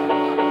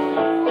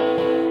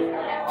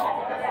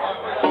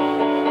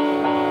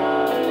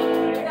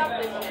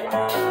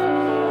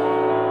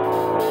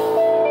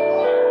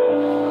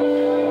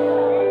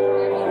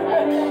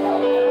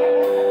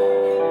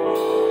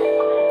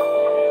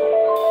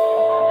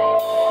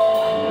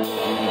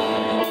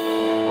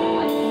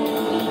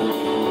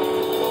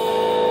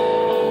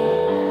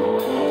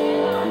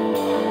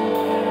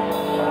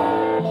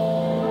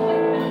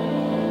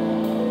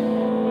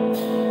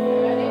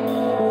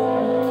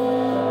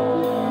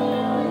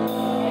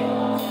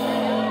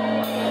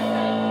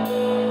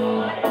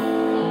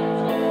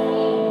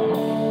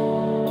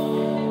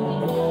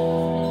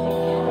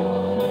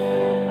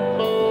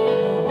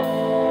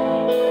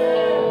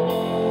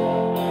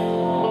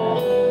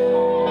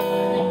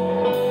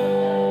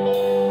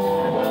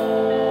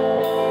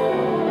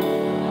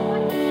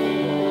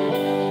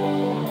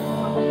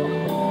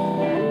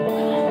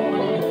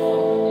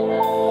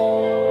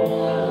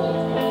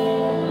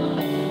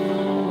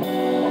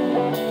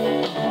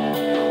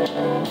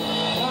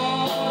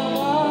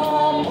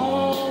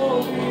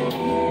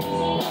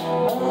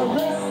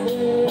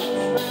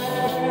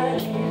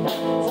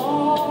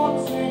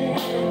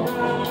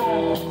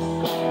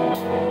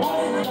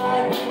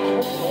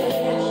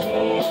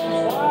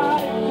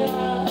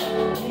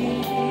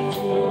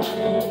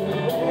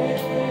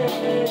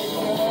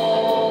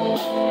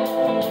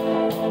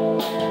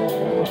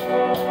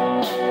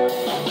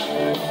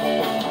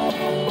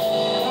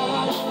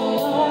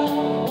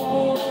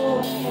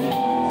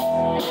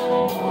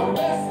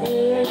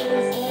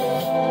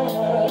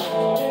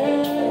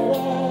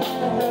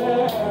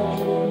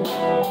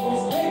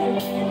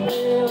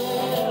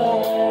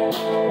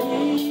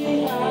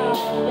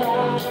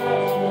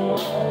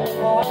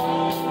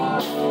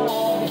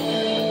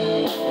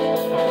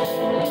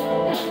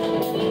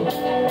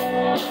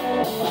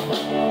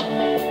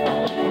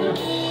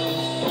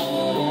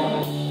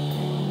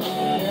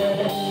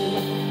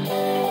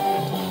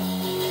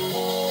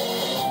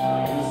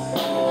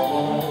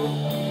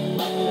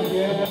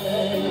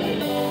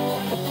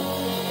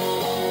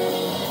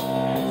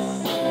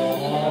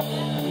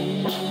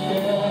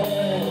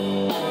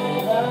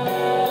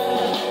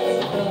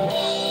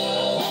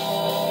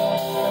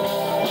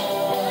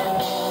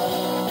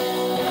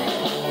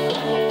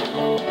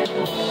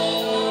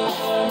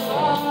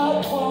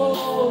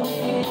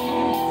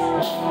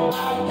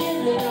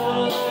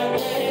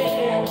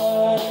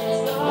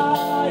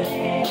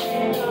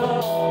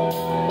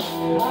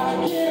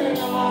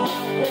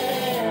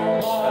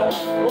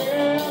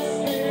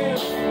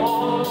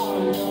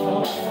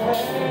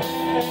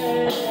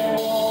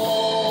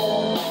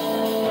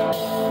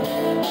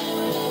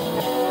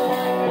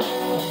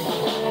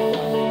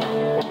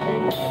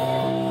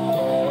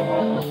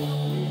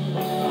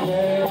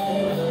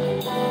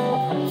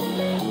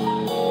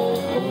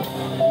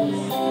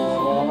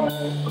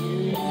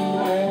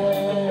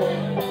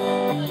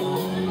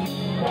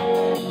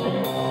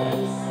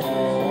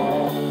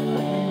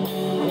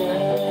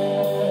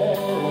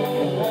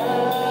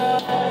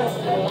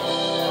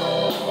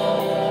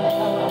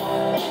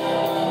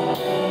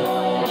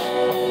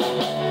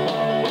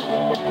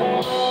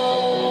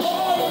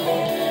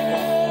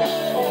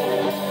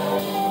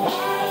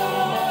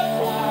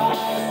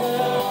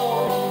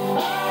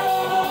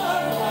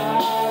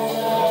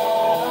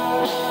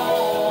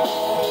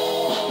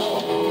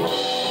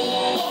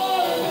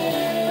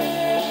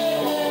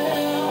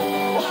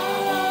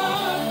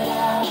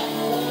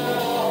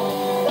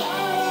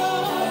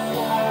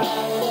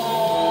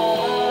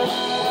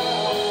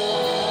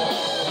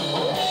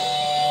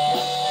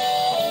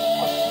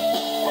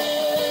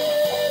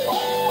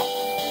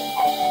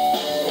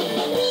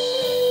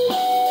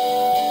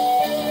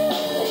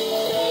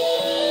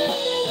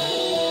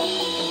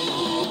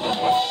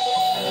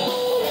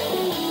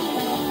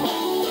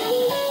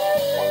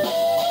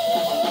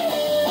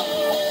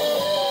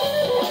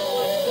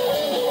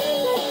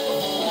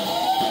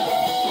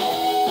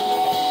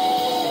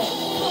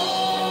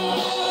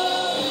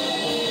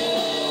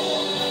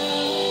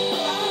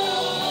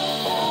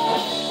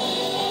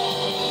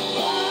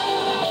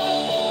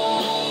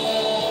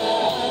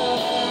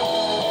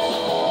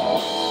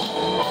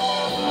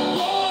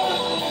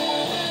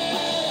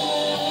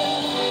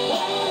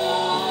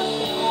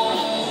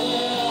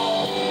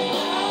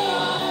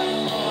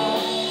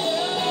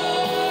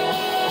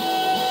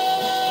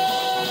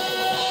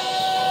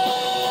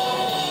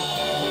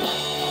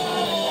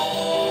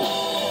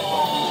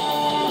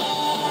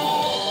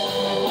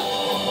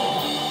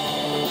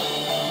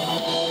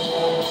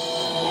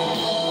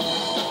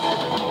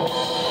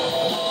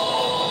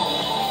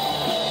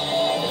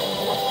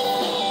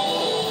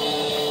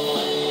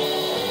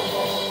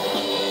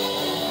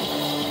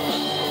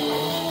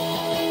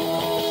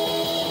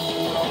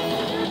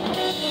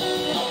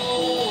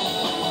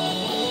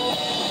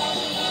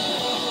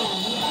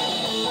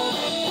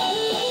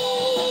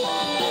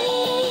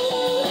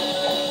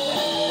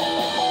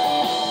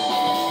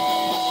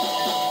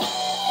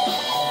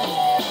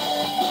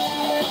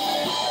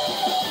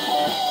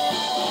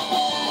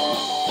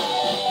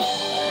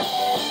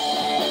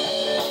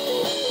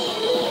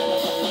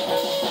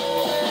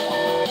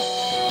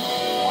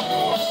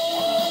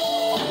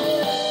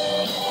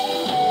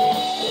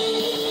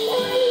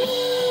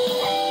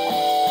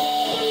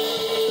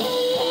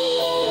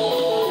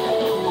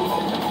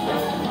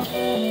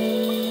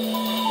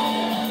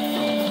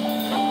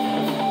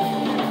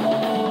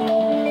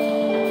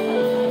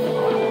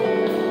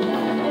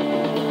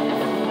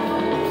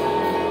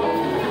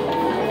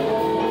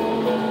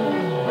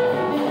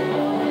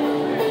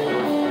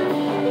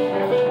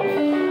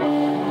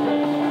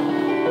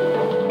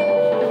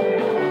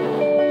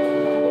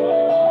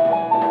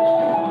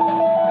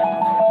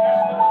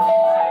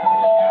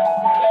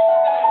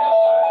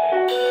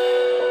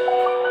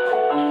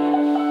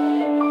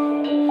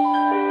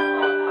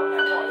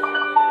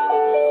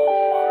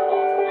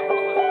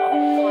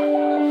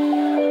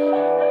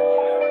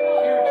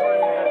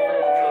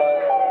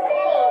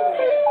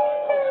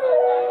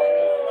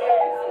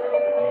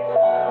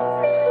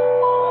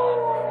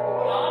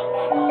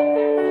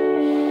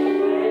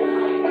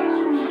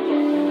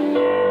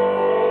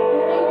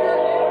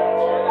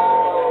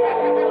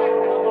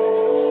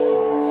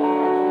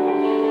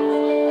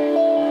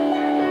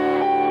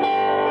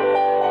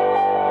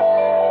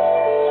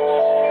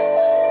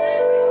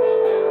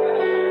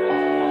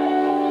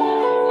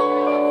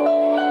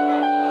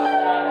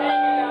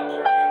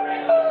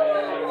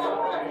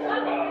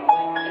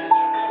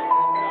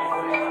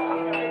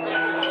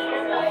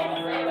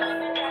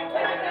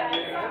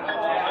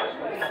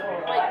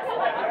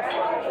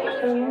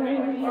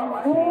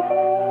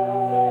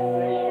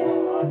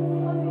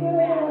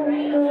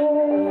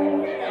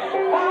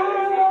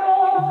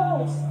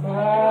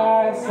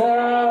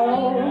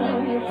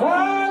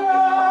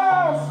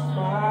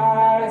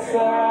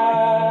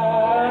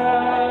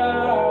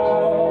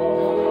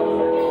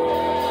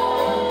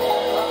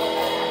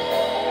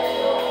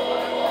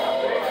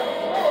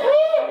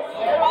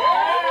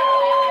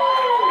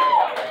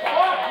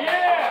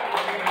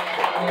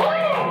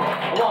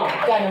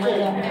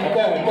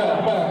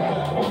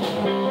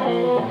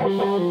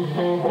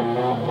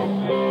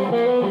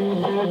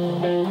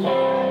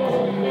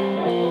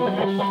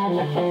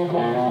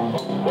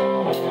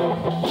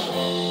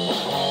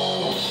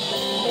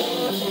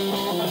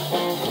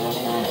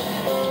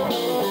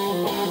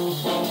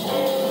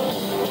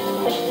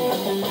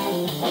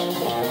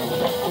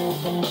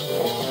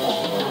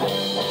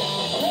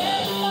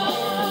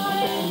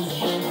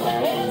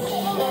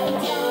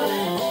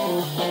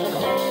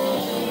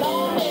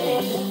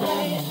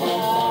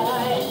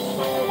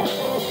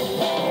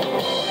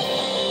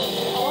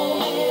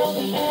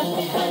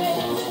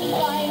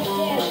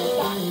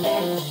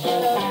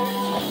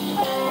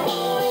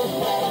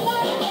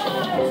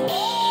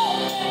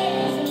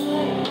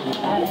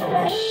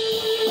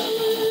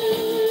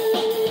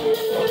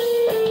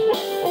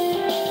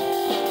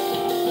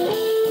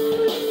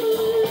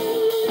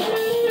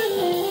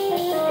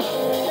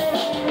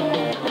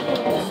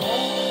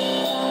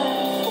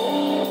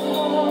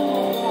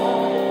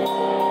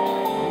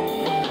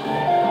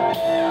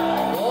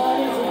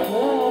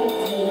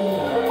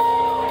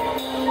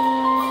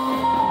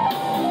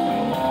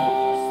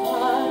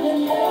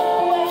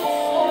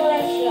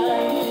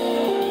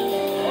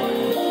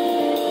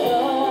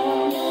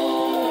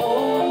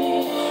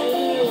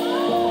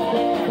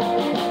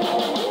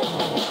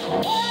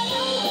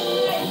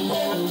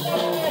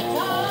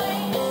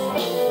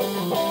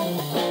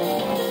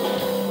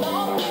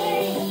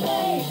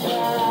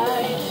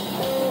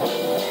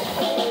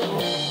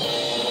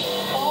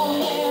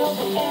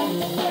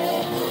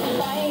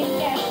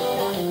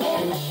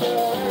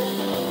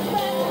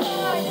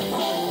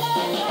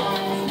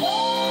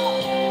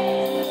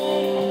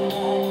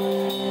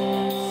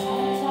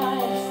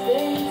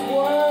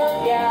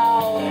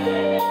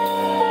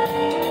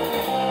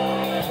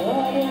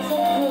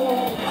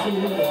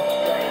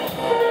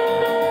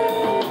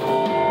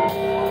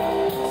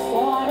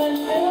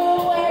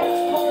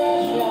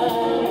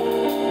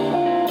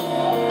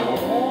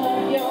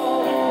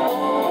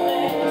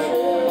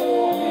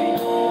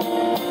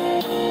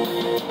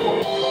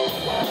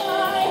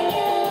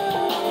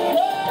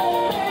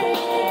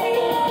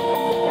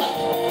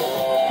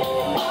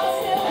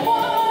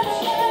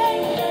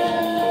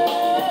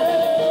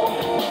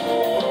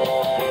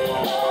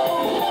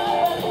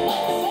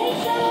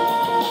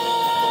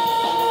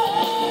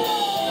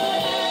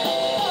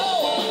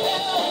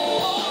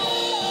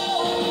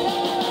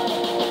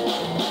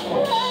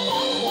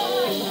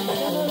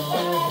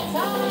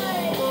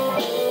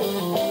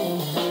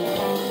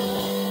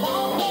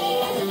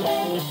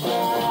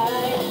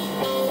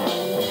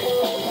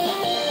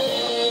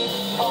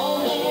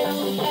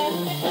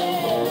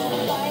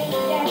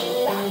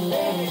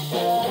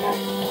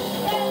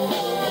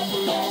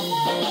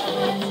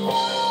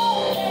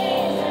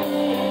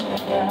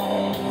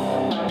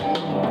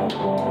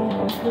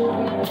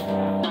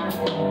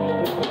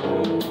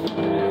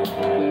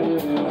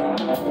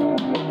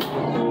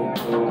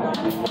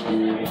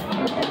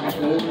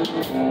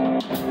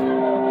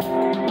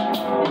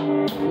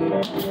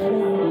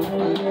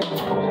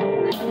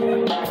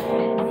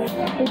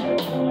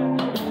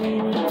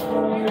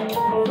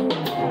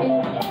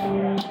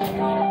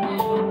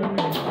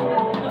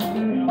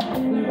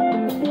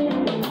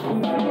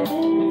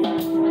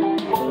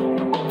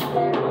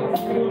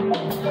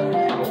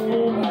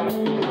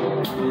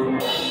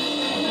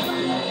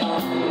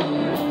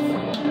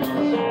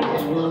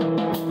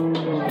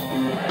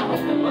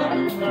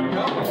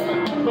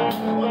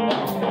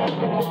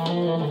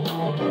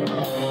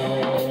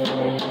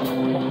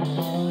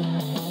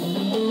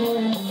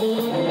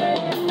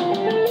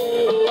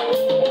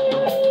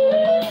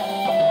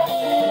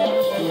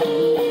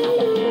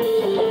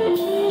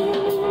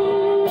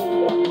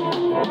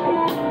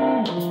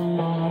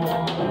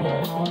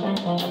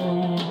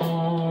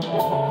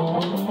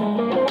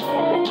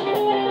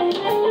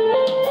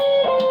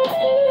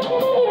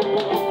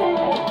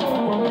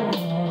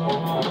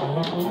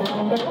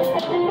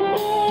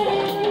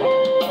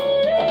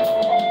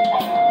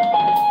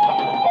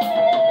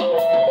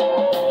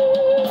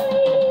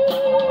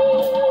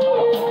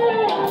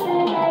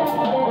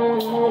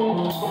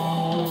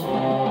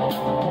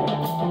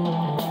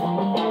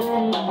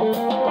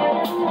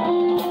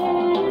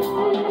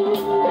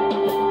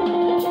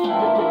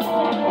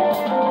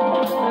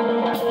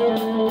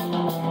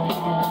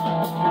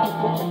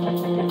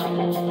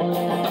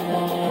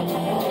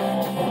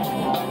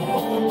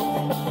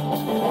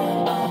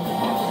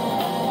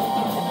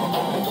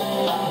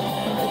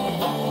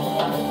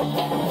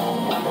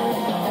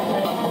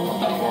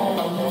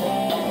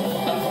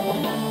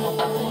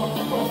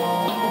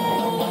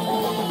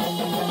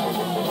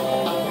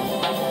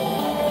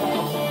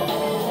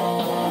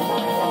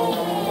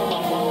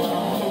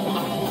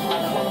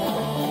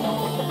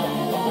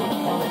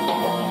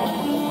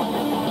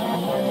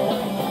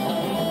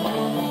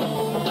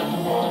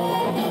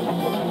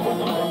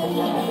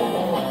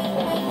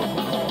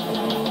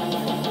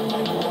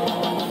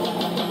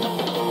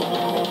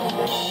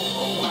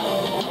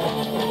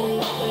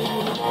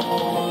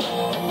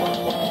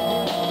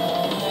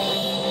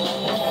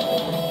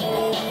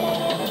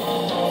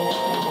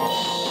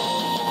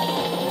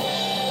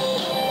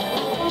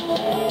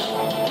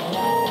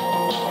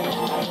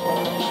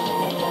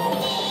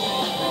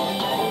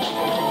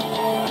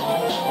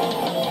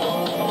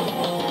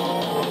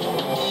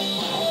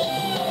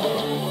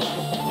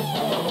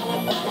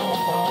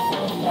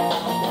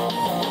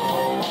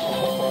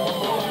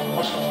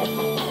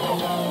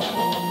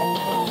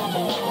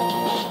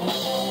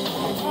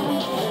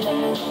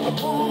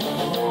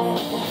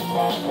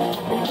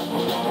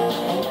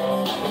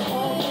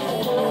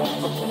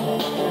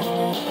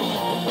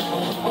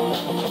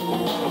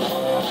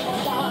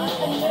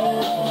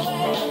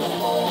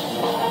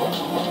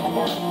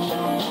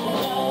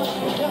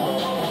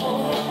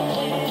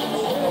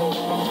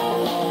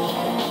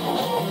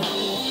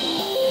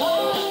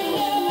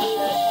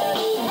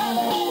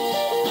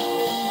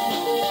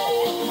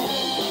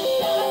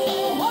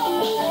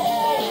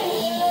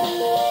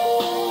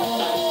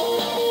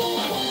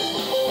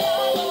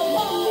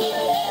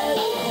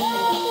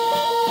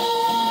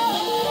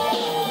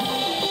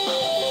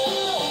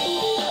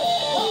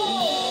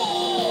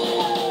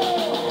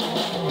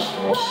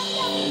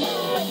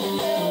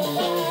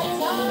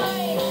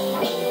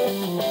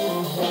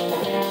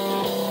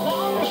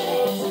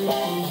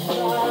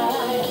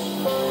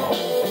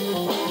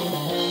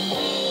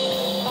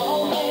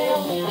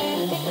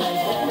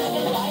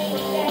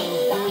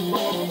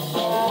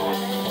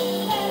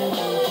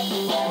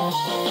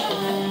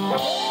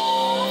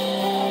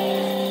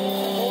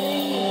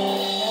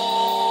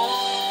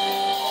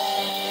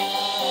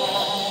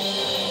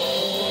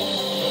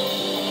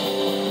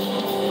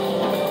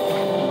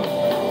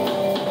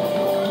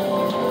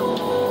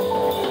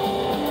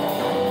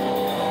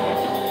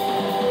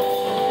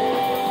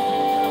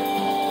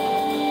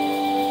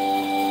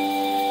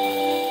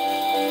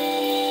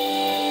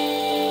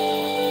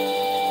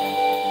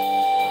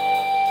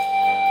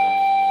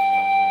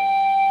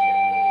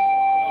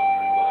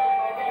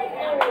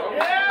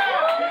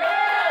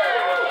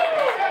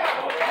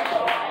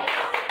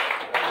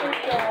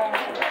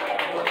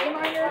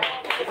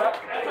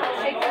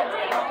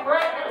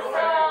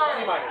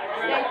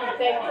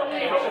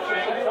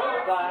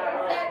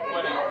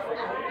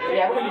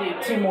 Yeah, we're gonna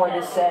do 2 more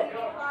this set.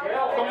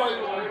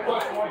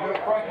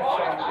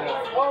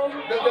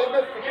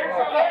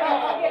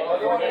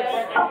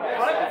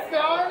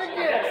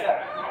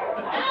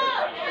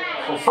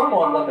 So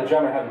someone let the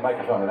drummer have the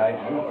microphone tonight.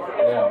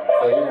 Yeah,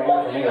 so you're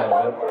gonna hear from me a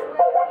little bit.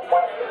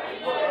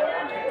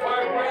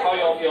 How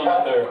y'all feeling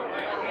out there?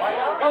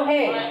 Oh,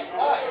 hey.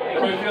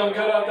 Everybody feeling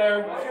good out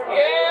there?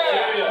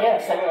 Yeah!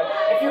 Yes, I will.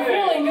 If you're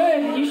feeling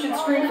good, you should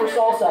scream for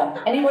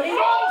salsa. Anybody?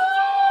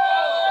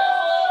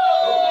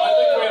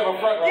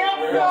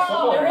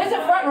 There is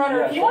a front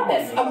runner. If you want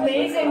this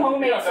amazing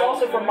homemade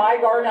salsa from my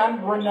garden,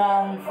 I'm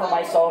renowned for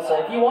my salsa.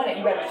 If you want it,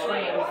 you better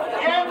scream. Salsa!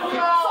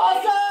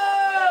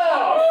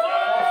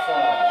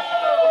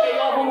 Okay,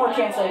 you'll have one more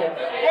chance later.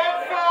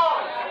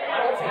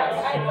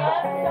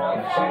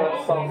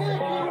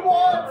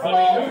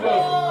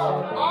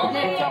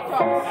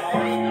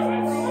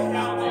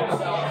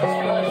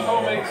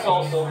 Homemade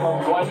salsa from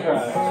West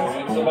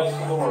Drive. It's the best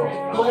in the world.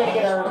 We're going to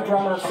get our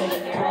drummer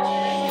singing.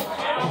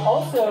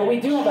 Also, we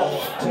do have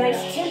a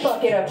nice tip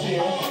bucket up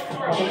here.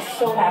 I'm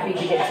so happy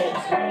to get tips.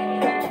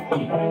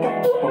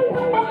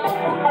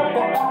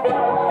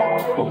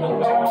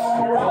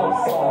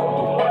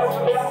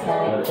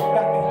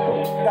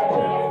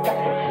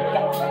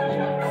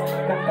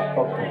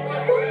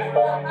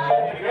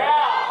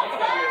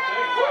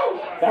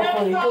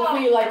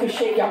 Hopefully you like to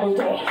shake your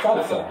booty.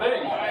 Salsa.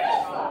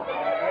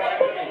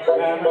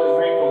 I'm really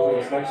grateful for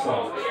this next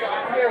song.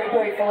 Very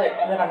grateful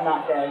that I'm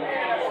not dead.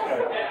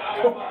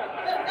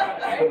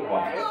 Good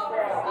one.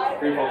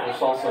 Grateful for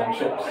salsa and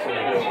chips.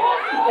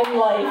 In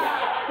life.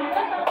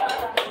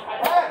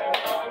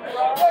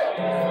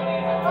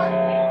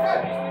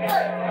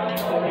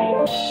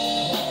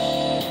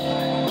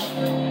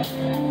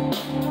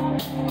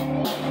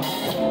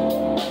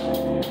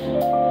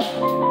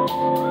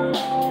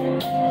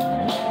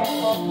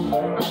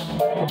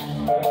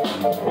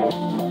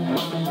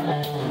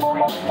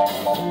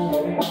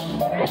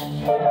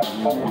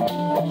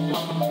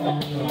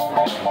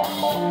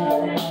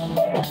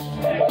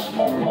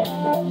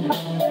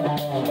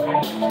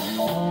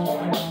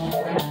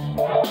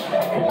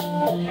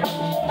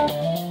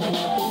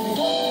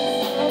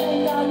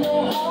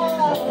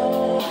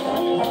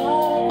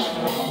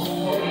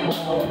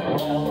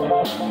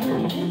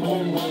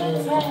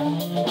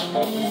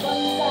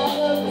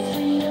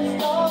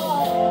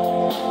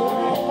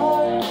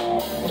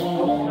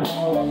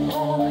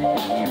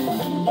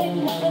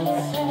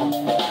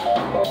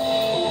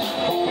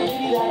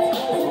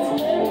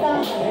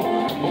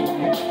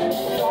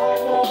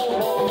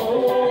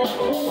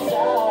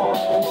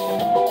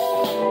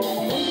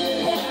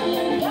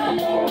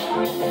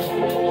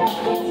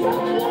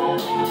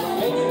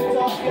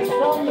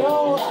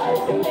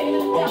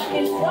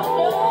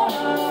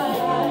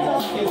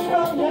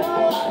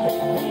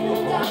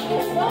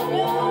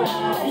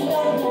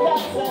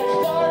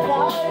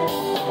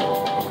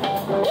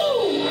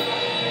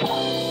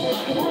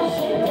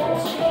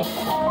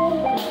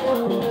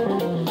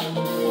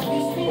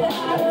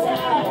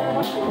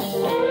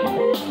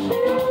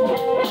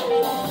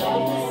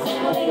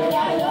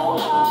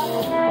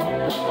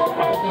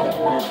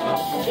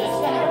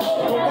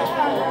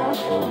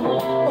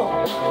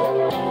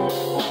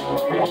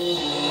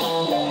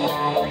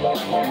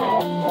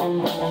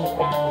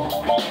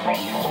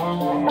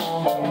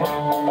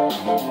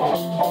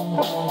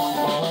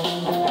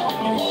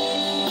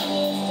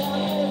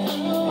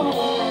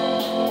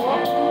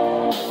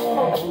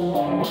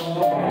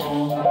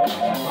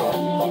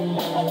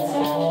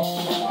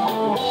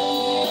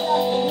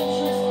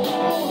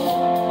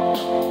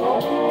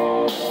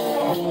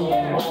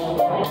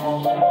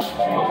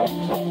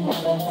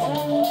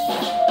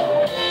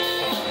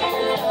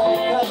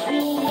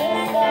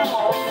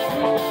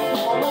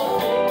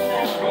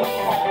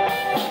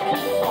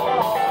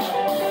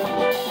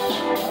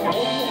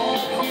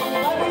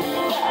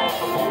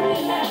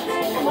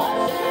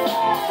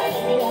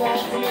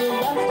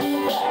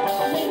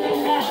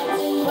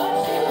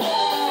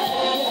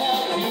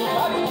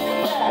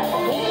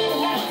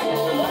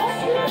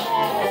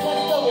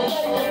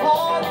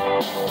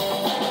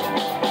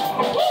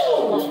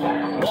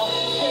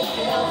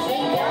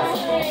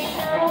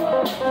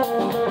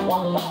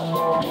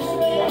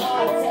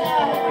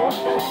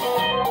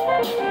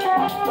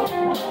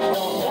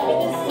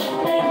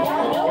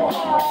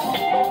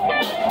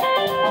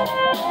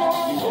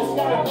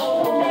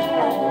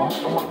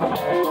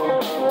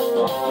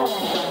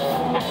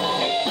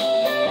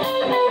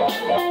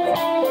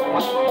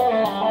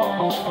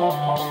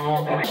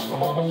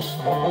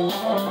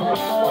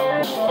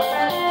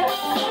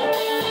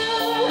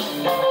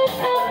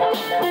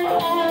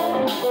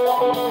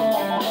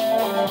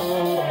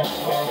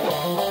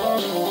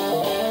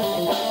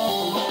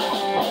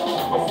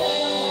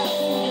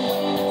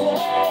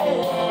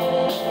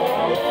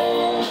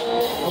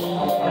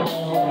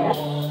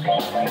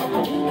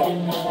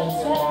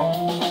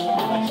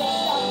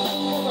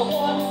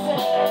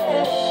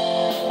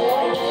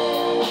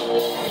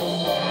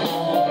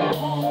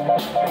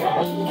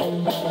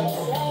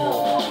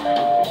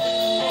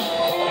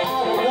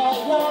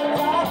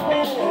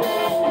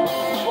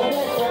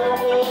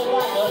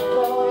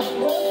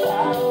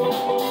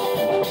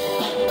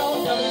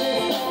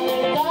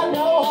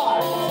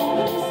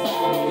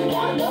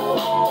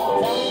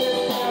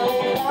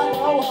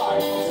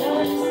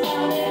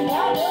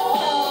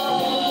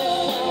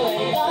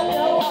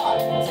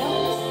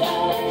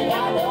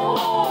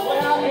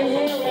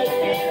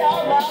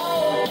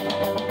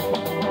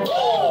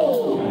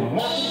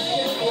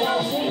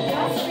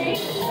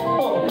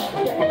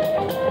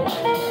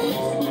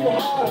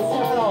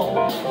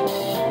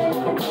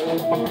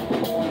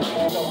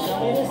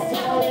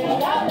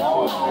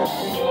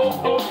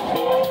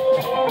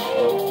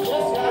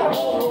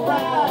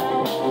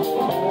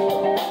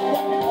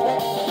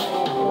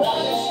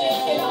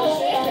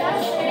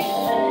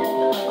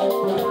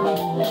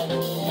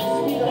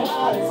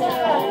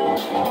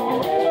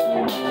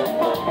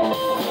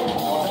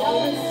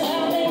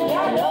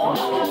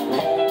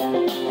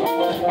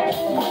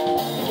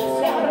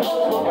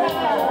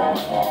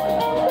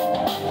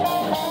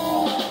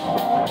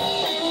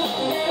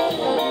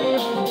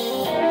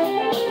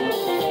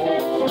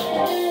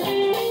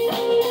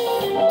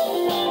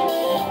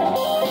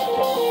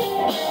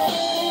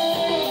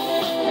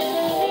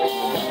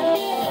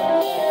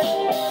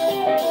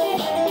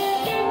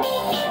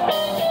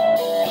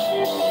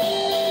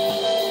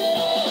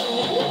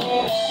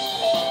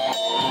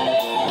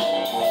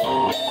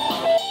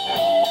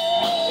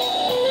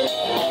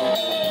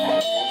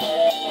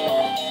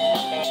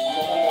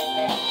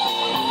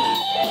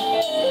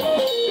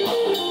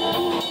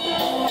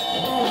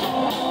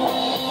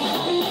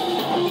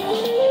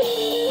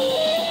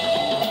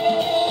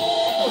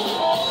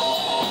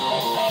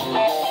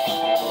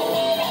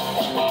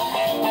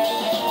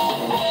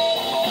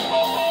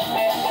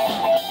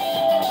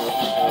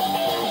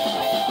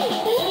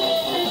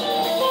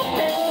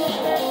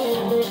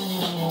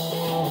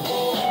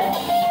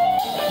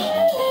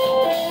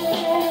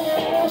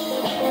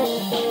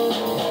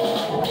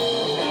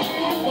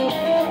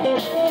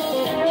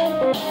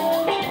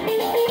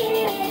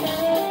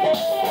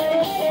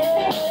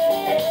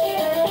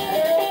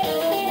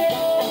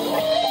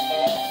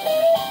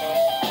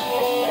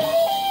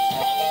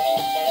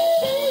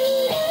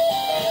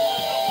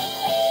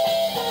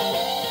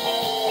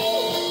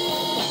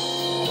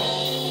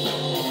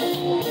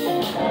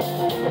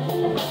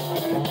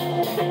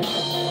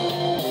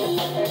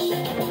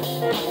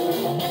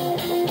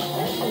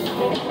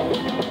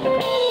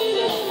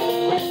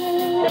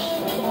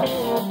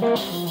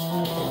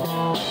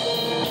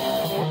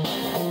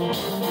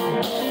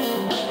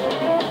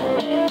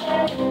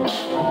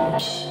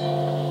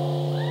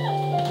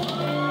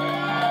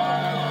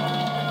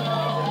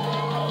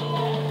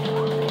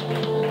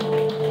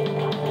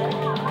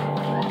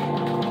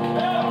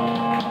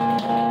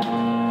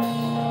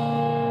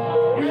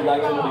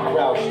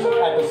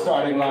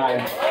 Starting line.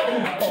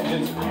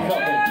 Engines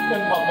jumping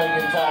and pumping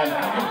in time.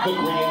 The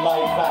green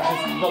light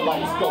flashes, the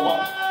lights go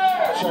up.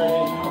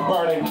 Churning,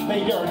 burning,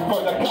 they yearn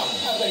for the cup.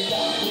 As they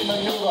desperately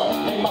maneuver,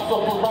 they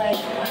muscle for rank.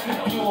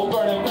 Fuel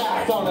burning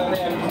fast on an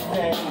empty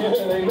tank.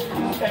 They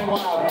and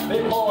wild,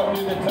 they pour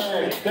through the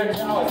turn. Their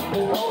chalice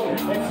is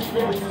potent and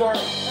secretly stern.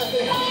 As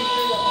they see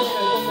through the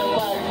furnace with their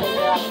flags look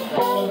out.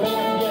 The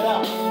bands get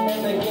up and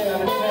they get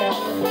out of town.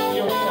 The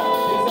arena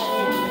is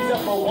empty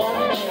except for one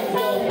man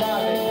still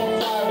driving.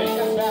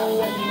 As fast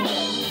as he can.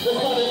 The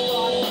sun is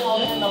gone down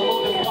and the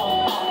moon is come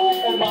up.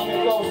 And long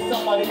ago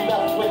somebody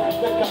left with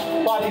the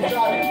body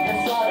driving and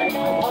striving,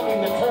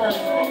 hugging the turns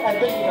and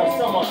thinking of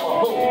someone for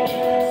who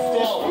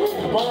still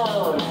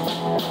burns.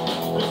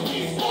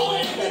 He's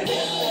going the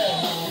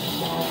distance.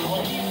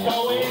 When he's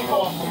going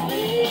for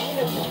speed,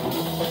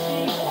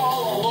 she's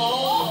all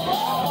alone.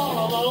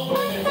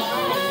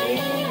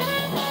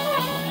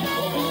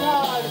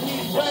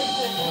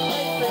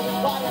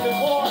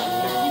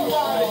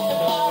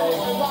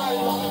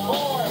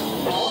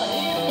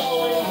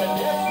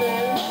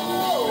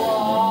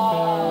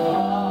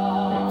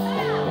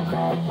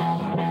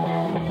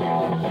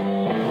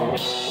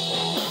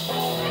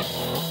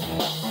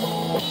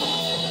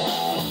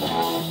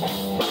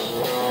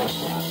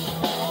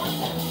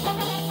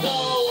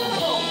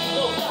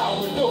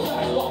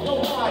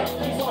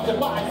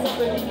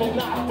 Something he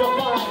cannot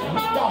define.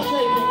 Y'all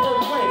shaking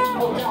earthquakes,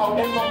 no doubt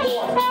in my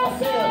force. I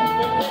sail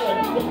and feeling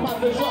the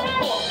positive truck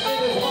force. In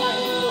his mind,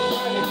 he's still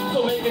grinding,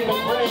 still making the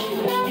grade.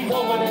 He's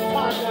hoping in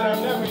time that our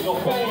memories will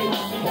fade.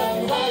 Because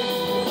he's riding,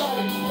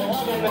 and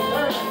having the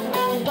turn.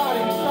 He's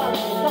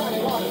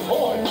riding on his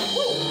horse.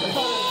 The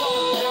sun is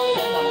going down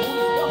and I'm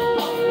moving up.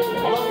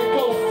 Along it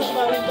goes,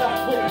 somebody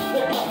left with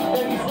the cup.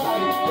 And he's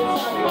riding,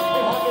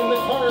 and having the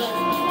turn.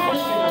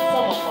 Bringing us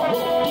some of my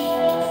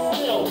hope.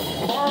 Still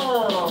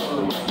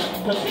burns.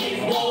 Cause he's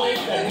going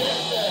the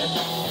distance.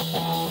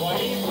 Well,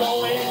 he's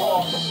going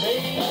for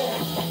speed.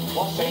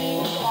 Well,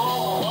 she's all